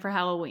plan for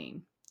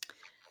Halloween?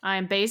 I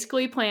am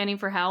basically planning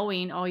for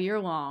Halloween all year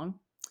long.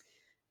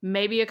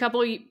 Maybe a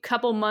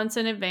couple months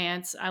in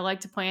advance. I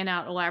like to plan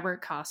out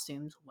elaborate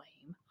costumes.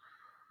 Lame.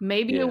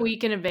 Maybe a Yeah.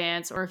 week in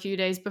advance or a few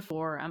days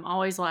before. I'm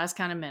always last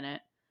kind of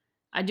minute.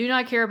 I do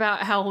not care about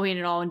Halloween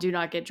at all and do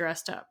not get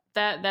dressed up.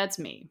 That's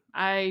me.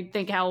 I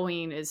think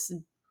Halloween is.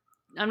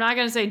 I'm not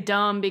gonna say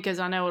dumb because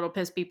I know it'll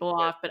piss people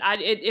off, but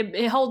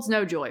it holds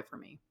no joy for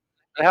me.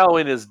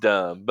 Halloween is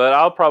dumb, but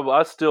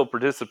I still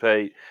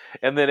participate,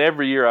 and then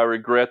every year I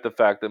regret the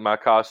fact that my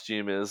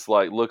costume is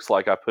like looks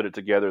like I put it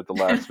together at the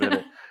last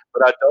minute.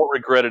 But I don't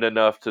regret it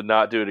enough to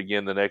not do it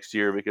again the next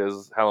year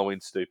because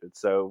Halloween's stupid.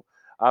 So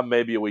I'm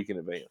maybe a week in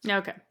advance.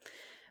 Okay.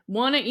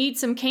 Want to eat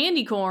some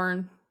candy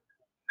corn?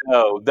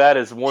 No, that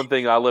is one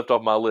thing I left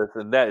off my list,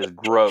 and that is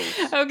gross.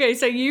 Okay,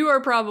 so you are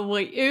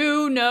probably,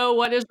 ooh, no,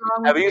 what is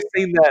wrong with Have you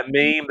seen that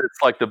meme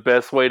that's like the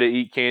best way to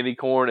eat candy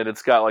corn, and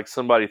it's got like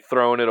somebody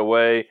throwing it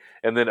away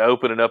and then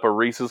opening up a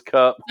Reese's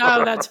cup?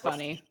 Oh, that's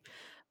funny.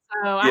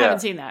 Oh, I Yeah. haven't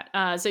seen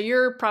that. So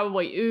you're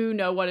probably, ooh,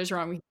 no, what is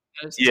wrong with you?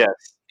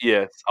 Yes.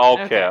 Yes. All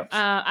Okay. caps.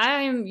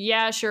 I'm,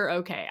 yeah, sure,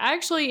 okay.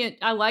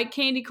 I like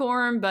candy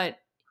corn, but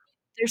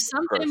there's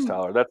Gross, something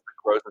Tyler. That's the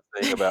grossest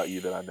thing about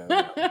you that I know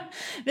now.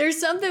 there's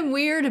something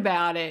weird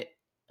about it.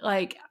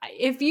 Like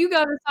if you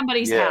go to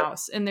somebody's Yeah,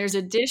 house and there's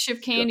a dish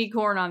of candy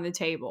corn on the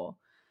table,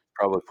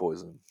 probably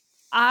poison.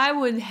 I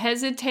would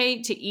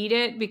hesitate to eat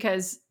it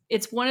because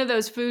it's one of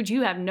those foods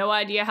you have no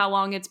idea how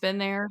long it's been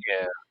there.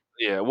 Yeah.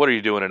 Yeah. What are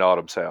you doing at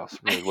Autumn's house?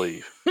 Really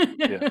leave.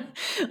 Yeah.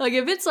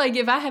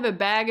 If I have a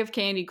bag of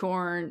candy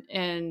corn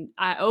and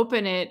I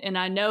open it and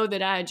I know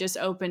that I had just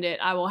opened it,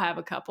 I will have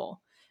a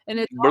couple. And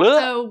it's Blah.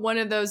 also one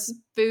of those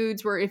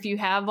foods where if you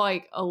have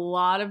like a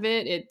lot of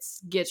it, it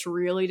gets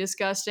really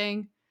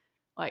disgusting.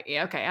 Like,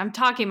 yeah, okay, I'm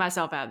talking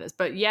myself out of this,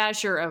 but yeah,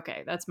 sure,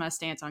 okay, that's my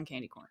stance on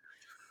candy corn.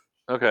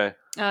 Okay.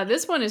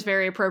 This one is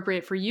very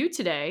appropriate for you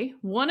today.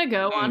 Want to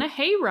go on Mm. a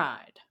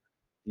hayride?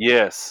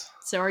 Yes.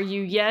 So are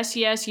you yes,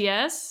 yes,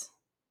 yes?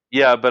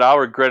 Yeah, but I'll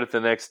regret it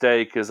the next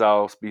day because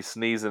I'll be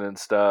sneezing and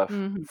stuff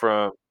Mhm.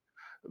 from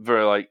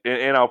very like,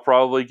 and I'll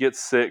probably get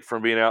sick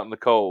from being out in the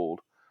cold.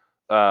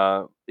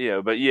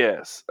 But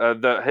yes,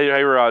 the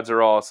hay rides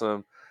are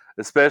awesome,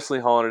 especially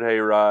haunted hay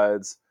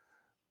rides.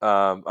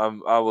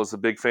 I was a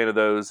big fan of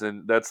those,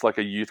 and that's like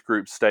a youth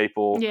group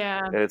staple.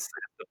 Yeah. And it's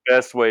the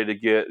best way to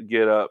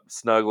get up,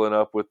 snuggling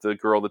up with the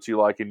girl that you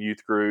like in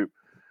youth group.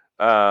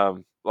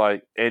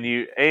 Like,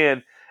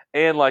 and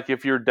like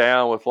if you're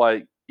down with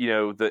like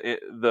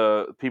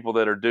the people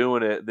that are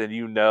doing it,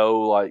 then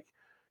like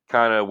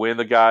kind of when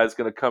the guy's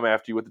going to come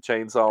after you with the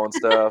chainsaw and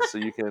stuff, so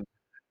you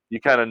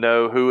kind of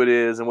know who it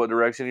is and what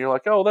direction. You're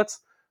like, oh, that's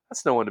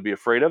no one to be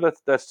afraid of.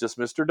 That's just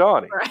Mr.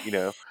 Donnie, Right. you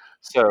know.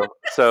 So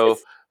so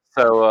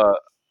so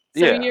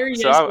So yeah. you're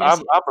So yes, yes, I'm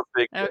yes. a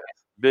big Okay. yes,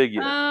 big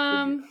yes, big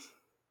Um, yes.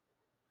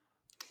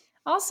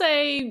 I'll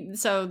say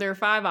so. There are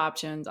 5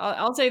 options.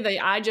 I'll say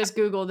that I just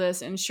Googled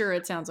this, and sure,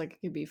 it sounds like it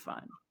could be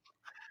fun.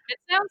 It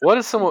sounds What like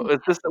is it could someone? be Is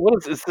this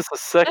what is this a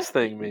sex that's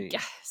thing mean?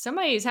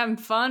 somebody's having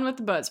fun with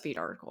the BuzzFeed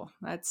article.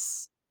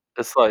 That's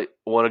It's like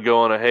want to go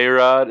on a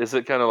hayride. Is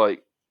it kind of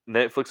like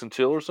Netflix and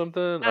chill or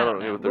something? I I don't don't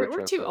know know. what they're We're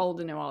trying to too say. old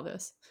to know all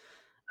this.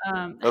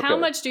 How Okay,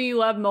 much do you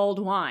love mulled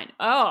wine?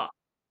 Oh,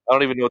 I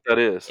don't even know what that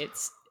is.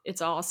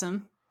 it's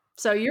awesome.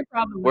 So you're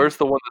probably Where's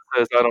the one that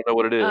says I don't know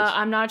what it is?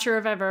 I'm not sure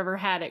if I've ever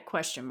had it,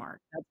 question mark.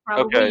 That's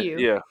probably Okay, you.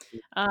 yeah,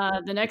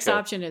 The next okay.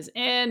 option is,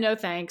 no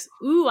thanks.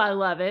 Ooh, I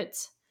love it.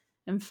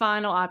 And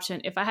final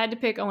option, if I had to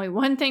pick only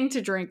one thing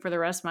to drink for the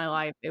rest of my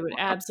life, it would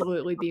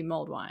absolutely be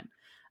mulled wine.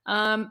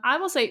 I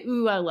will say,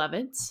 ooh, I love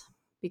it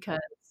because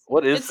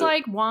What is it's it?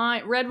 like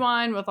wine, red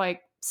wine with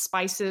like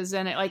spices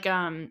in it. Like,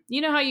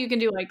 you know how you can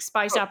do like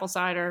spiced apple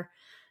cider?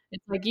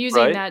 It's like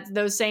using Right?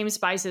 those same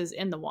spices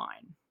in the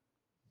wine.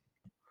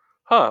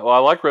 Huh. Well, I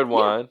like red Yeah,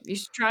 wine, you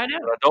should try it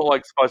but out. I don't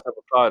like spiced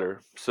apple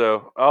cider,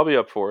 so I'll be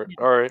up for it.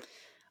 All right.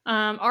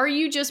 Are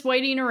you just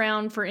waiting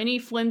around for any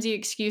flimsy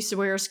excuse to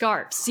wear a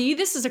scarf? See,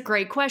 this is a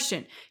great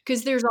question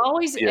because there's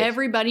always Yes.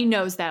 everybody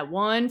knows that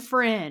one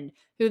friend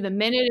who, the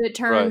minute it Right.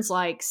 turns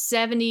like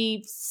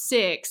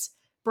 76,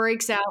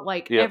 breaks out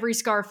like Yep. every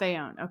scarf they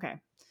own. Okay.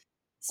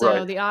 So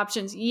Right. the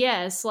options,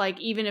 yes, like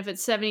even if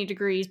it's 70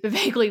 degrees but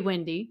vaguely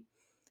windy.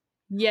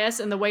 Yes,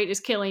 and the weight is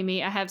killing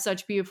me. I have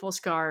such beautiful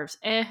scarves.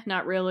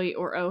 Not really.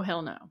 Or oh,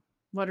 hell no.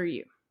 What are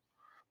you?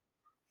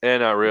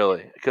 And not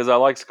really, because I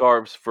like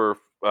scarves for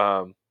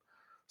um,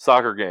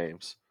 soccer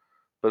games,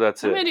 but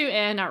that's I'm gonna it.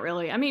 do not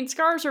really. I mean,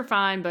 scarves are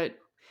fine, but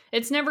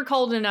it's never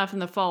cold enough in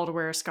the fall to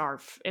wear a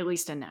scarf, at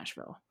least in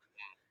Nashville.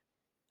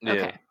 Yeah.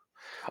 Okay.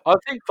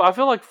 I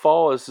feel like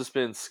fall has just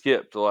been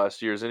skipped the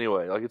last years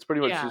anyway. Like it's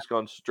pretty much Yeah. just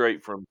gone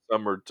straight from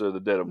summer to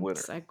the dead of It's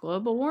winter. like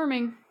global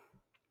warming.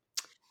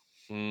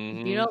 If you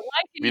Hmm. don't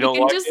like If it, you you don't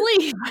can like just it,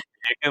 leave.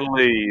 you can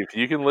leave.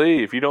 You can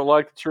leave. If you don't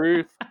like the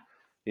truth,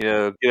 get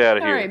out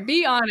of All here. right,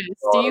 be honest.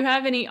 Do you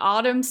have any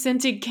autumn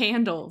scented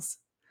candles?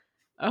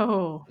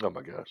 Oh, Oh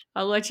my gosh.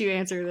 I'll let you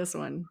answer this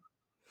one.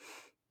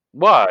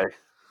 Why?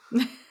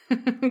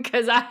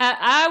 Because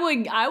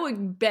I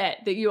would bet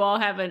that you all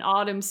have an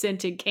autumn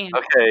scented candle.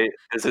 Okay.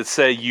 Does it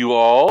say you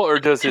all or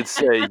does it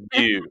say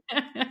you?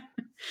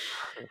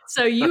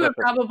 So you would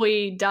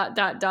probably ...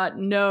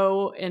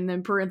 no, and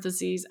then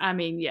parentheses. I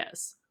mean,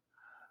 yes.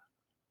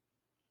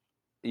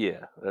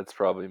 Yeah, that's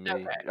probably me.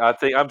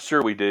 Okay. I'm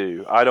sure we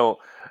do. I don't.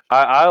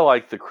 I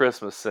like the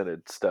Christmas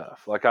scented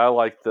stuff. Like I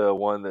like the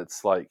one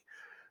that's like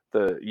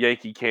the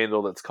Yankee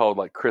candle that's called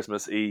like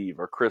Christmas Eve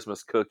or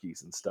Christmas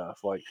cookies and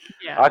stuff. Like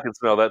Yeah. I can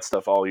smell that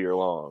stuff all year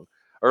long.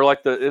 Or like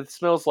it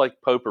smells like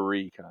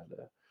potpourri kind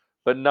of,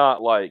 but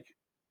not like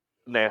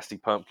nasty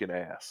pumpkin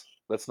ass.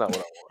 That's not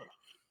what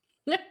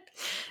I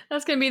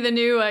That's gonna be the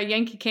new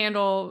Yankee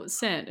Candle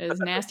scent is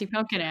nasty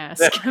pumpkin ass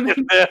want. coming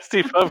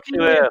Nasty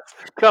pumpkin year, ass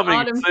coming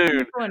autumn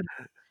soon.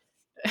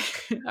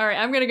 2020. All right,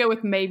 I'm gonna go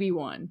with maybe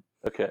one.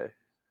 Okay.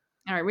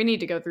 All right, we need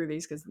to go through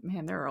these because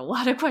man, there are a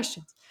lot of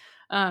questions.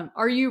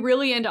 Are you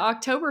really into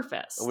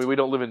Oktoberfest? We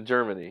don't live in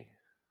Germany.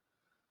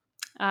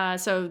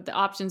 So the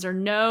options are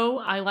no,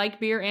 I like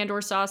beer and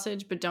or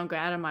sausage, but don't go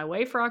out of my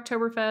way for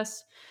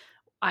Oktoberfest.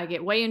 I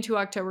get way into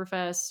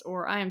Oktoberfest,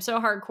 or I am so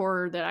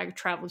hardcore that I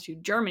travel to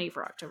Germany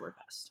for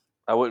Oktoberfest.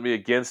 I wouldn't be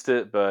against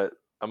it, but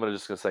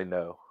just gonna say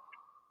no.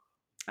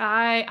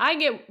 I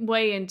get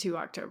way into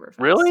Oktoberfest.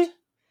 Really?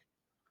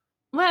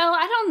 Well,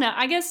 I don't know.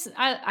 I guess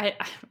I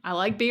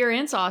like beer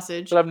and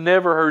sausage. But I've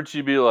never heard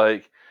you be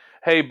like,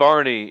 "Hey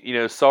Barney,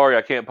 sorry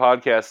I can't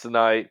podcast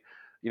tonight.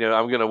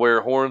 I'm gonna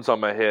wear horns on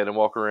my head and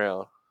walk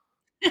around."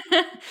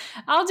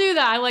 I'll do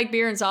that. I like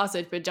beer and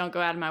sausage, but don't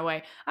go out of my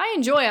way. I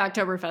enjoy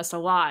Oktoberfest a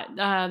lot.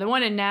 The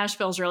one in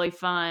Nashville is really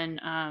fun.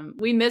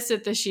 We missed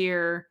it this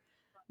year,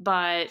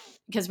 but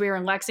because we were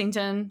in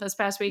Lexington this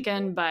past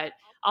weekend, but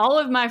all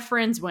of my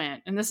friends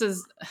went, and this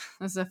is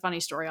a funny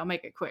story. I'll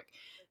make it quick.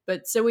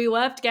 But so we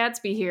left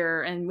Gatsby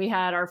here, and we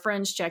had our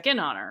friends check in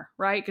on her,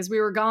 right? Because we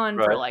were gone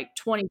for Right. like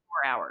 24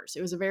 hours.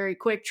 It was a very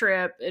quick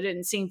trip. It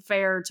didn't seem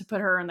fair to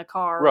put her in the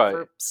car Right.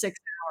 for 6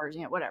 hours,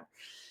 whatever.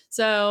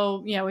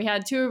 So, we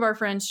had 2 of our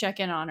friends check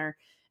in on her.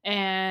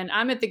 And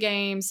I'm at the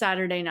game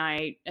Saturday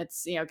night.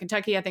 It's,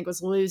 Kentucky, I think,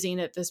 was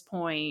losing at this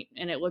point,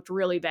 and it looked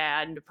really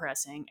bad and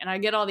depressing. And I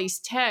get all these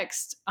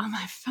texts on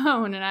my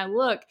phone, and I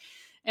look,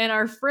 and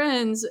our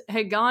friends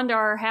had gone to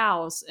our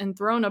house and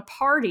thrown a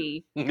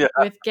party Yeah.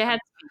 with Gatsby.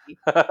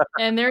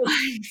 And they're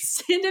like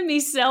sending me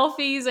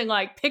selfies and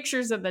like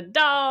pictures of the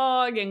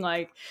dog and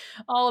like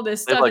all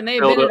this They stuff. like And they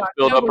had filled been at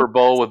up her Oktoberfest.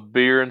 bowl with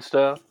beer and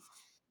stuff.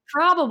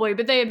 Probably,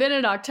 but they had been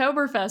at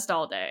Oktoberfest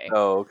all day.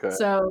 Oh, okay.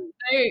 So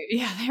they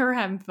were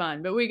having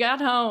fun. But we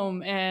got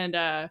home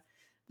and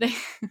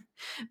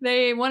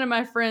one of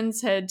my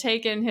friends had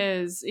taken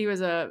he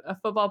was a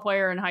football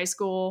player in high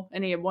school,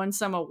 and he had won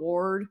some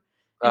award,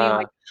 and he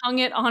like hung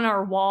it on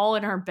our wall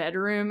in our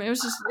bedroom. It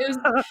was,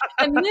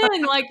 and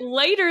then like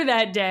later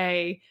that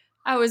day,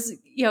 I was,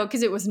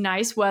 cause it was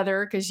nice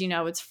weather, cause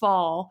it's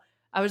fall.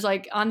 I was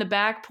like on the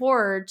back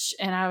porch,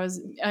 and I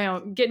was,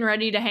 getting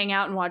ready to hang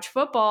out and watch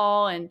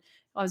football, and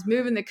I was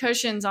moving the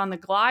cushions on the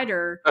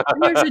glider,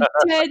 and there's a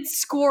dead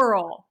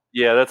squirrel.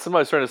 Yeah, that's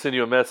somebody's trying to send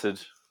you a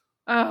message.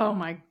 Oh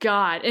my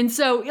God. And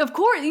so, of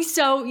course,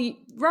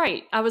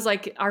 right. I was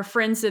like, our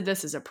friend said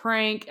this is a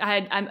prank.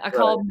 I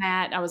called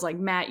Matt. I was like,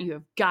 Matt, you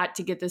have got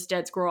to get this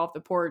dead squirrel off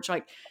the porch.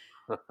 Like,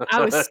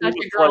 I was such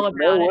a girl like,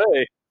 about no it.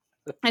 way.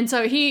 And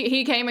so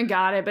he came and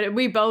got it, but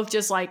we both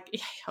just like,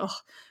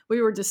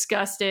 we were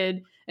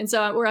disgusted. And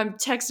so I'm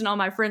texting all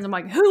my friends. I'm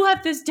like, who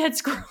left this dead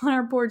squirrel on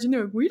our porch? And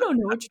they're like, we don't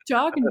know what you're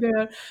talking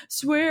about.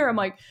 Swear. I'm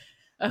like,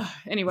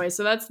 anyway,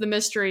 so that's the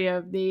mystery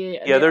of the.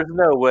 Yeah, there's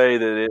no way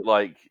that it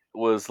like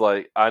was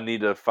like, I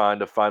need to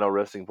find a final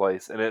resting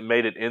place, and it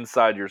made it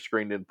inside your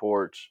screened-in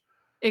porch.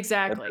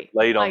 Exactly.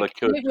 Laid on the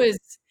cushion.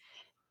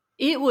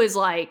 It was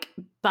like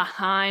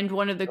behind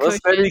one of the Unless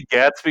cushions. maybe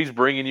Gatsby's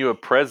bringing you a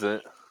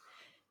present.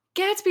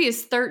 Gatsby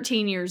is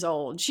 13 years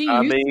old. She's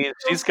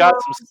got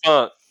some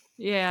spunk.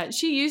 Yeah,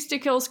 she used to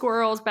kill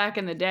squirrels back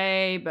in the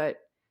day, but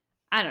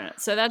I don't know.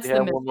 So that's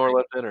the one more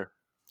left in her.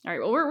 All right,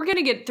 well, we're going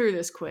to get through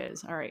this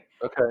quiz. All right.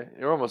 Okay,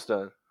 you're almost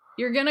done.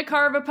 You're going to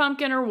carve a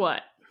pumpkin or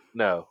what?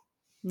 No.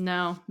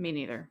 No, me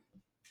neither.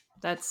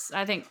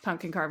 I think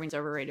pumpkin carving's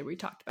overrated. We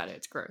talked about it.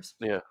 It's gross.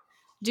 Yeah.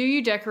 Do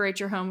you decorate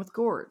your home with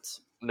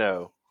gourds?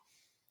 No.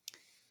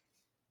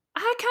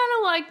 I kind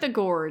of like the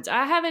gourds.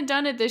 I haven't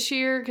done it this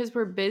year because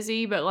we're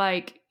busy, but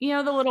like, the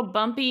little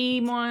bumpy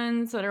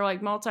ones that are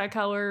like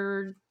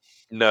multicolored.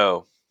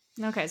 No.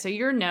 Okay, so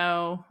you're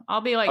no.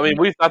 I'll be like, I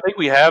mean, I think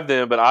we have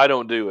them, but I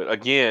don't do it.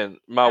 Again,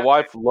 my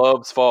wife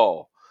loves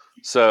fall.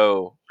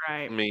 So,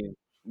 right. I mean,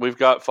 we've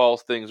got fall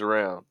things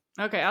around.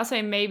 Okay, I'll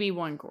say maybe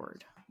one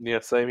gourd. Yeah,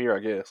 same here, I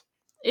guess.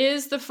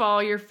 Is the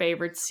fall your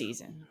favorite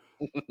season?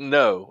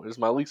 No, it's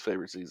my least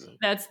favorite season.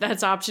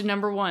 That's option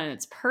number one.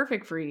 It's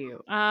perfect for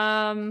you.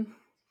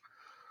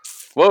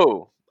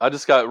 Whoa, I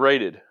just got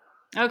rated.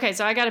 Okay,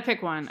 so I got to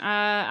pick one.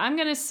 I'm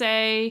going to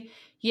say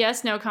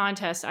yes, no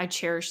contest. I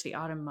cherish the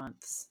autumn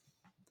months.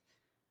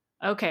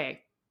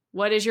 Okay,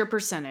 what is your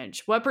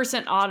percentage? What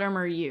percent autumn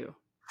are you?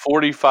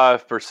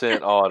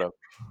 45% autumn.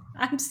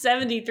 I'm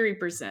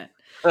 73%.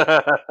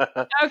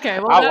 Okay,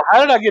 well,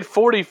 how did I get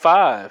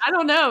 45? I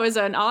don't know. As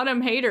an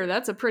autumn hater,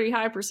 that's a pretty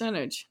high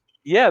percentage.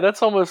 Yeah,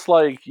 that's almost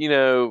like,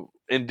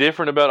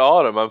 indifferent about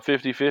autumn. I'm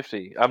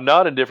 50-50. I'm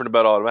not indifferent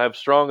about autumn. I have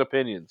strong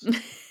opinions.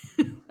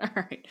 All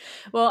right.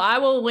 Well, I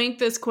will link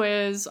this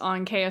quiz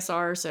on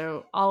KSR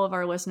so all of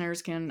our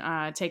listeners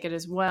can take it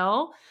as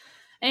well.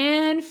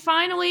 And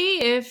finally,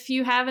 if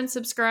you haven't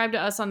subscribed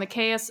to us on the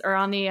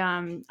on the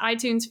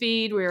iTunes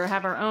feed, we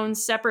have our own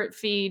separate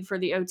feed for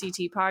the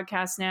OTT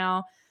podcast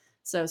now.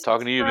 So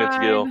talking to you, Vince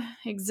Gill.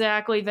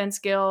 Exactly, Vince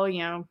Gill.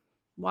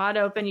 Wide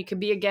open. You could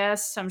be a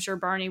guest. I'm sure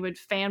Barney would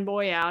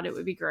fanboy out. It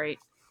would be great.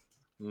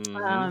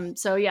 Mm-hmm.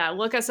 So yeah,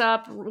 look us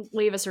up.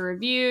 Leave us a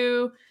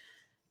review.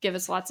 Give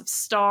us lots of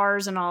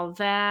stars and all of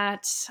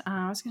that.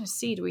 I was going to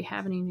see, do we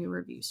have any new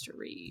reviews to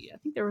read? I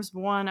think there was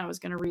one I was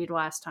going to read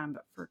last time,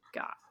 but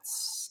forgot.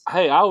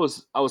 Hey, I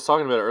was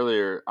talking about it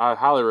earlier. I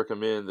highly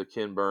recommend the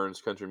Ken Burns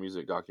country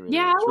music documentary.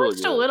 Yeah, I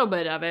watched a little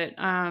bit of it.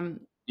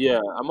 Yeah,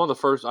 I'm on the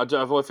first. I've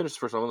finished the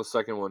first one. I'm on the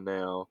second one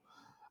now.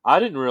 I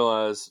didn't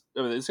realize.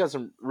 I mean, it's got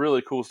some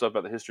really cool stuff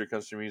about the history of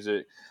country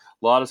music.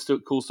 A lot of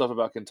cool stuff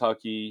about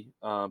Kentucky,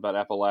 about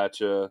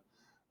Appalachia.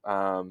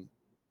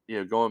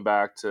 Going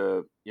back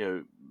to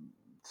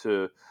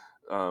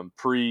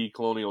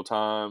pre-colonial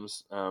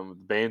times.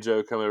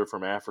 Banjo coming over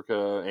from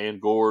Africa,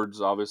 and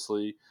gourds,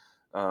 obviously.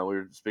 We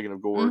were speaking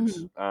of gourds,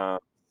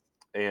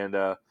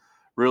 and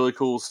really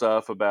cool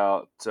stuff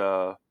about.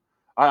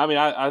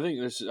 I think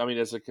this. I mean,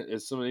 as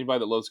anybody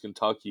that loves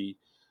Kentucky,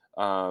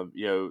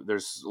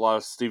 there's a lot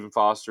of Stephen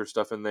Foster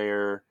stuff in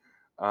there.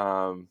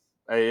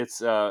 It's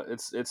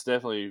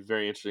definitely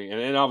very interesting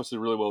and obviously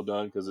really well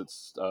done because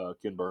it's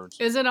Ken Burns.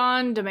 Is it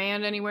on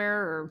demand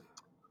anywhere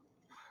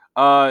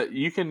or?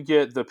 You can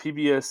get the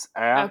PBS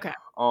app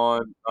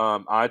on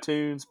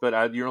iTunes,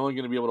 but you're only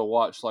going to be able to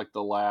watch like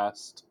the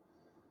last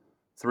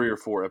 3 or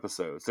 4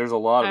 episodes. There's a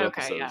lot of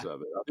episodes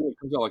of it. I think it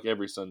comes out like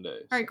every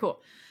Sunday. All right,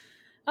 cool.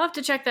 I'll have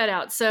to check that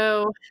out.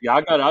 So yeah,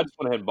 I just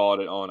went ahead and bought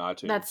it on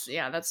iTunes.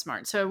 That's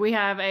smart. So we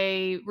have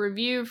a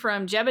review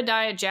from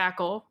Jebediah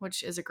Jackal,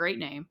 which is a great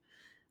name.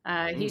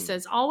 He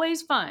says,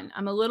 always fun.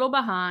 I'm a little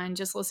behind.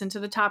 Just listen to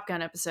the Top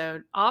Gun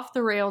episode. Off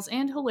the rails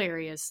and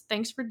hilarious.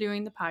 Thanks for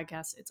doing the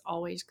podcast. It's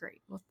always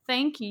great. Well,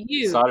 thank you.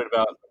 Excited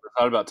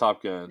about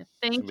Top Gun.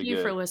 Thank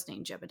you for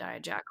listening,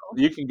 Jebediah Jackal.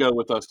 You can go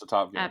with us to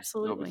Top Gun.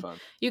 Absolutely. It'll be fun.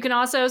 You can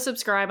also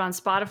subscribe on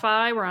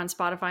Spotify. We're on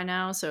Spotify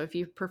now. So if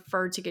you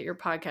prefer to get your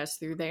podcast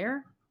through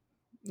there,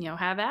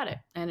 have at it.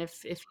 And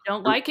if you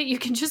don't like it, you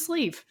can just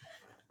leave.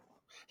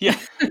 Yeah.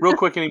 Real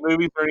quick, any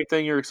movies or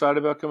anything you're excited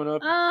about coming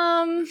up?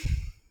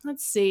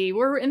 let's see.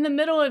 We're in the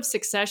middle of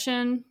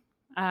Succession.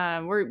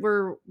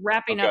 We're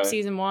wrapping up Okay.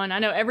 season 1. I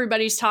know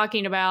everybody's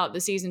talking about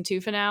the season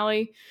 2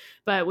 finale,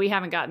 but we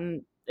haven't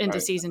gotten into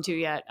Right. season 2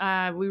 yet.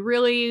 We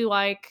really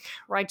like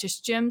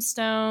Righteous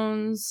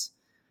Gemstones.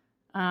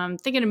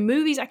 Thinking of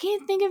movies, I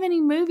can't think of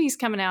any movies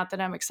coming out that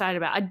I'm excited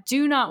about. I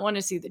do not want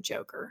to see the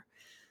Joker.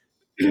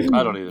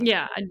 I don't either.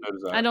 Yeah, No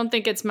desire. I don't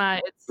think it's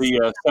my.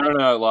 The Saturday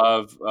Night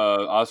Live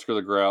Oscar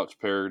the Grouch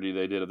parody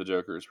they did of the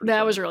Joker is pretty That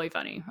funny. was really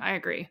funny. I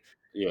agree.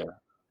 Yeah,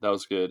 that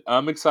was good.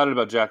 I'm excited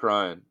about Jack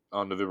Ryan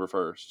on November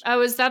 1st.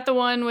 Oh, is that the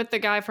one with the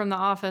guy from The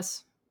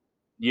Office?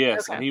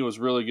 Yes, Okay. and he was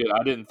really good.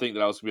 I didn't think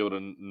that I was going to be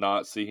able to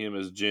not see him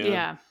as Jim.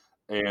 Yeah.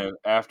 And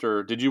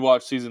after, did you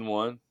watch season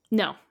 1?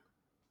 No.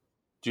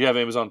 Do you have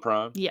Amazon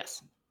Prime?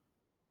 Yes.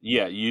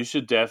 Yeah, you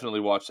should definitely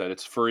watch that.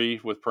 It's free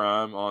with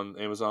Prime on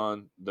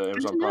Amazon, the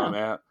Amazon Prime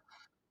app,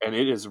 and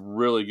it is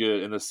really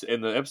good. And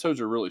the episodes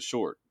are really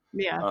short.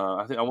 Yeah.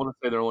 I want to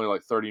say they're only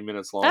like 30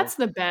 minutes long. That's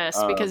the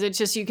best because it's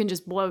just you can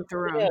just blow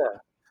through them.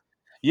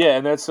 Yeah,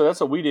 and that's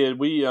what we did.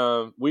 We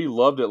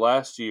loved it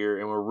last year,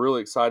 and we're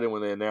really excited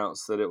when they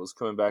announced that it was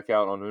coming back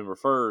out on November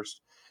 1st.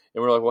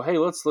 And we're like, well, hey,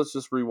 let's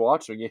just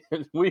rewatch it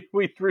again. we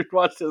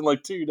rewatched it in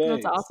like 2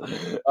 days. That's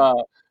awesome.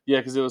 Yeah,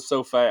 because it was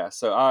so fast.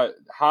 So I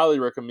highly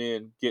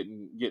recommend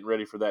getting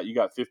ready for that. You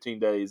got 15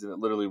 days, and it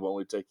literally will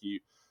only take you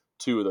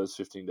 2 of those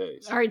 15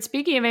 days. All right.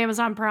 Speaking of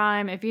Amazon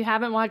Prime, if you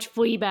haven't watched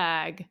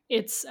Fleabag,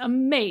 it's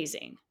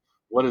amazing.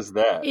 What is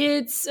that?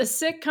 It's a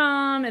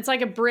sitcom. It's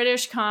like a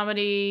British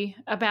comedy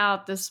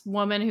about this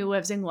woman who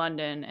lives in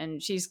London,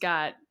 and she's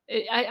got.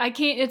 I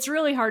can't. It's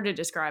really hard to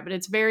describe, but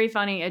it's very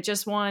funny. It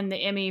just won the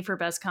Emmy for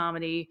best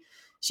comedy.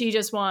 She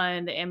just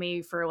won the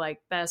Emmy for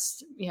like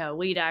best,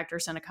 lead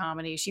actress in a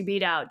comedy. She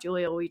beat out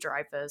Julia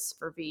Louis-Dreyfus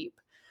for Veep.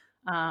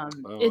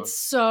 It's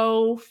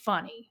so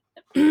funny.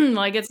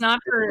 Like it's not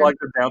for like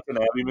the Downton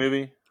Abbey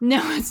movie.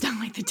 No, it's not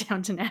like the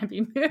Downton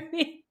Abbey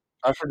movie.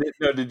 I forget.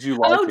 No, did you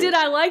like it? Oh, did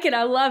I like it?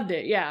 I loved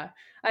it. Yeah,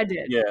 I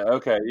did. Yeah.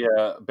 Okay.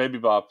 Yeah. Baby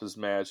Bop is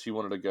mad. She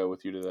wanted to go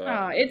with you to that.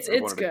 Oh, it's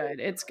good.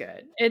 It's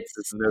good.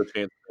 There's no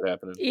chance of it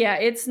happening. Yeah,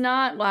 it's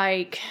not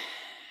like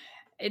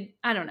it.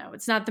 I don't know.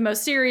 It's not the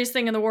most serious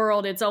thing in the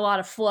world. It's a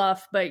lot of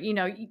fluff, but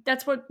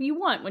that's what you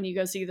want when you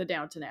go see the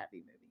Downton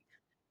Abbey movie.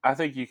 I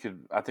think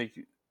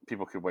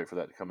people could wait for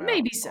that to come out.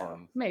 Maybe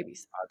so. Maybe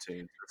so.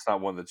 iTunes. It's not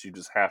one that you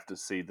just have to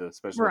see the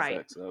special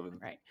effects of.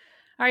 Right.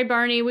 All right,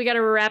 Barney, we got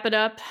to wrap it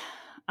up.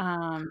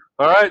 All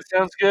right,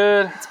 sounds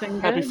good. It's been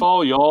good. Happy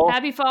fall, y'all.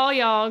 Happy fall,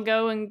 y'all.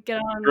 Go and get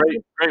on.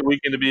 Great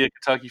weekend to be a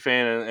Kentucky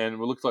fan, and it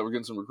looks like we're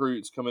getting some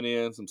recruits coming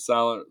in, some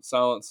silent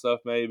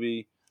stuff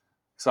maybe.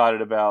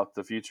 Excited about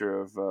the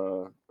future of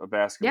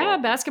basketball. Yeah,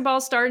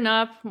 basketball's starting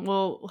up.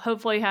 We'll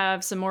hopefully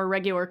have some more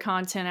regular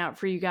content out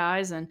for you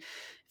guys. And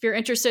if you're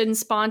interested in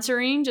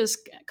sponsoring,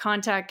 just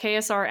contact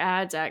KSR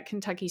ads at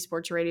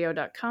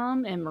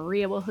KentuckySportsRadio.com and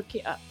Maria will hook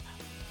you up.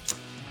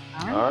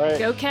 All right.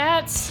 Go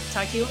Cats.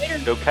 Talk to you later.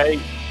 Go Kate.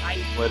 Bye.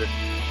 Later.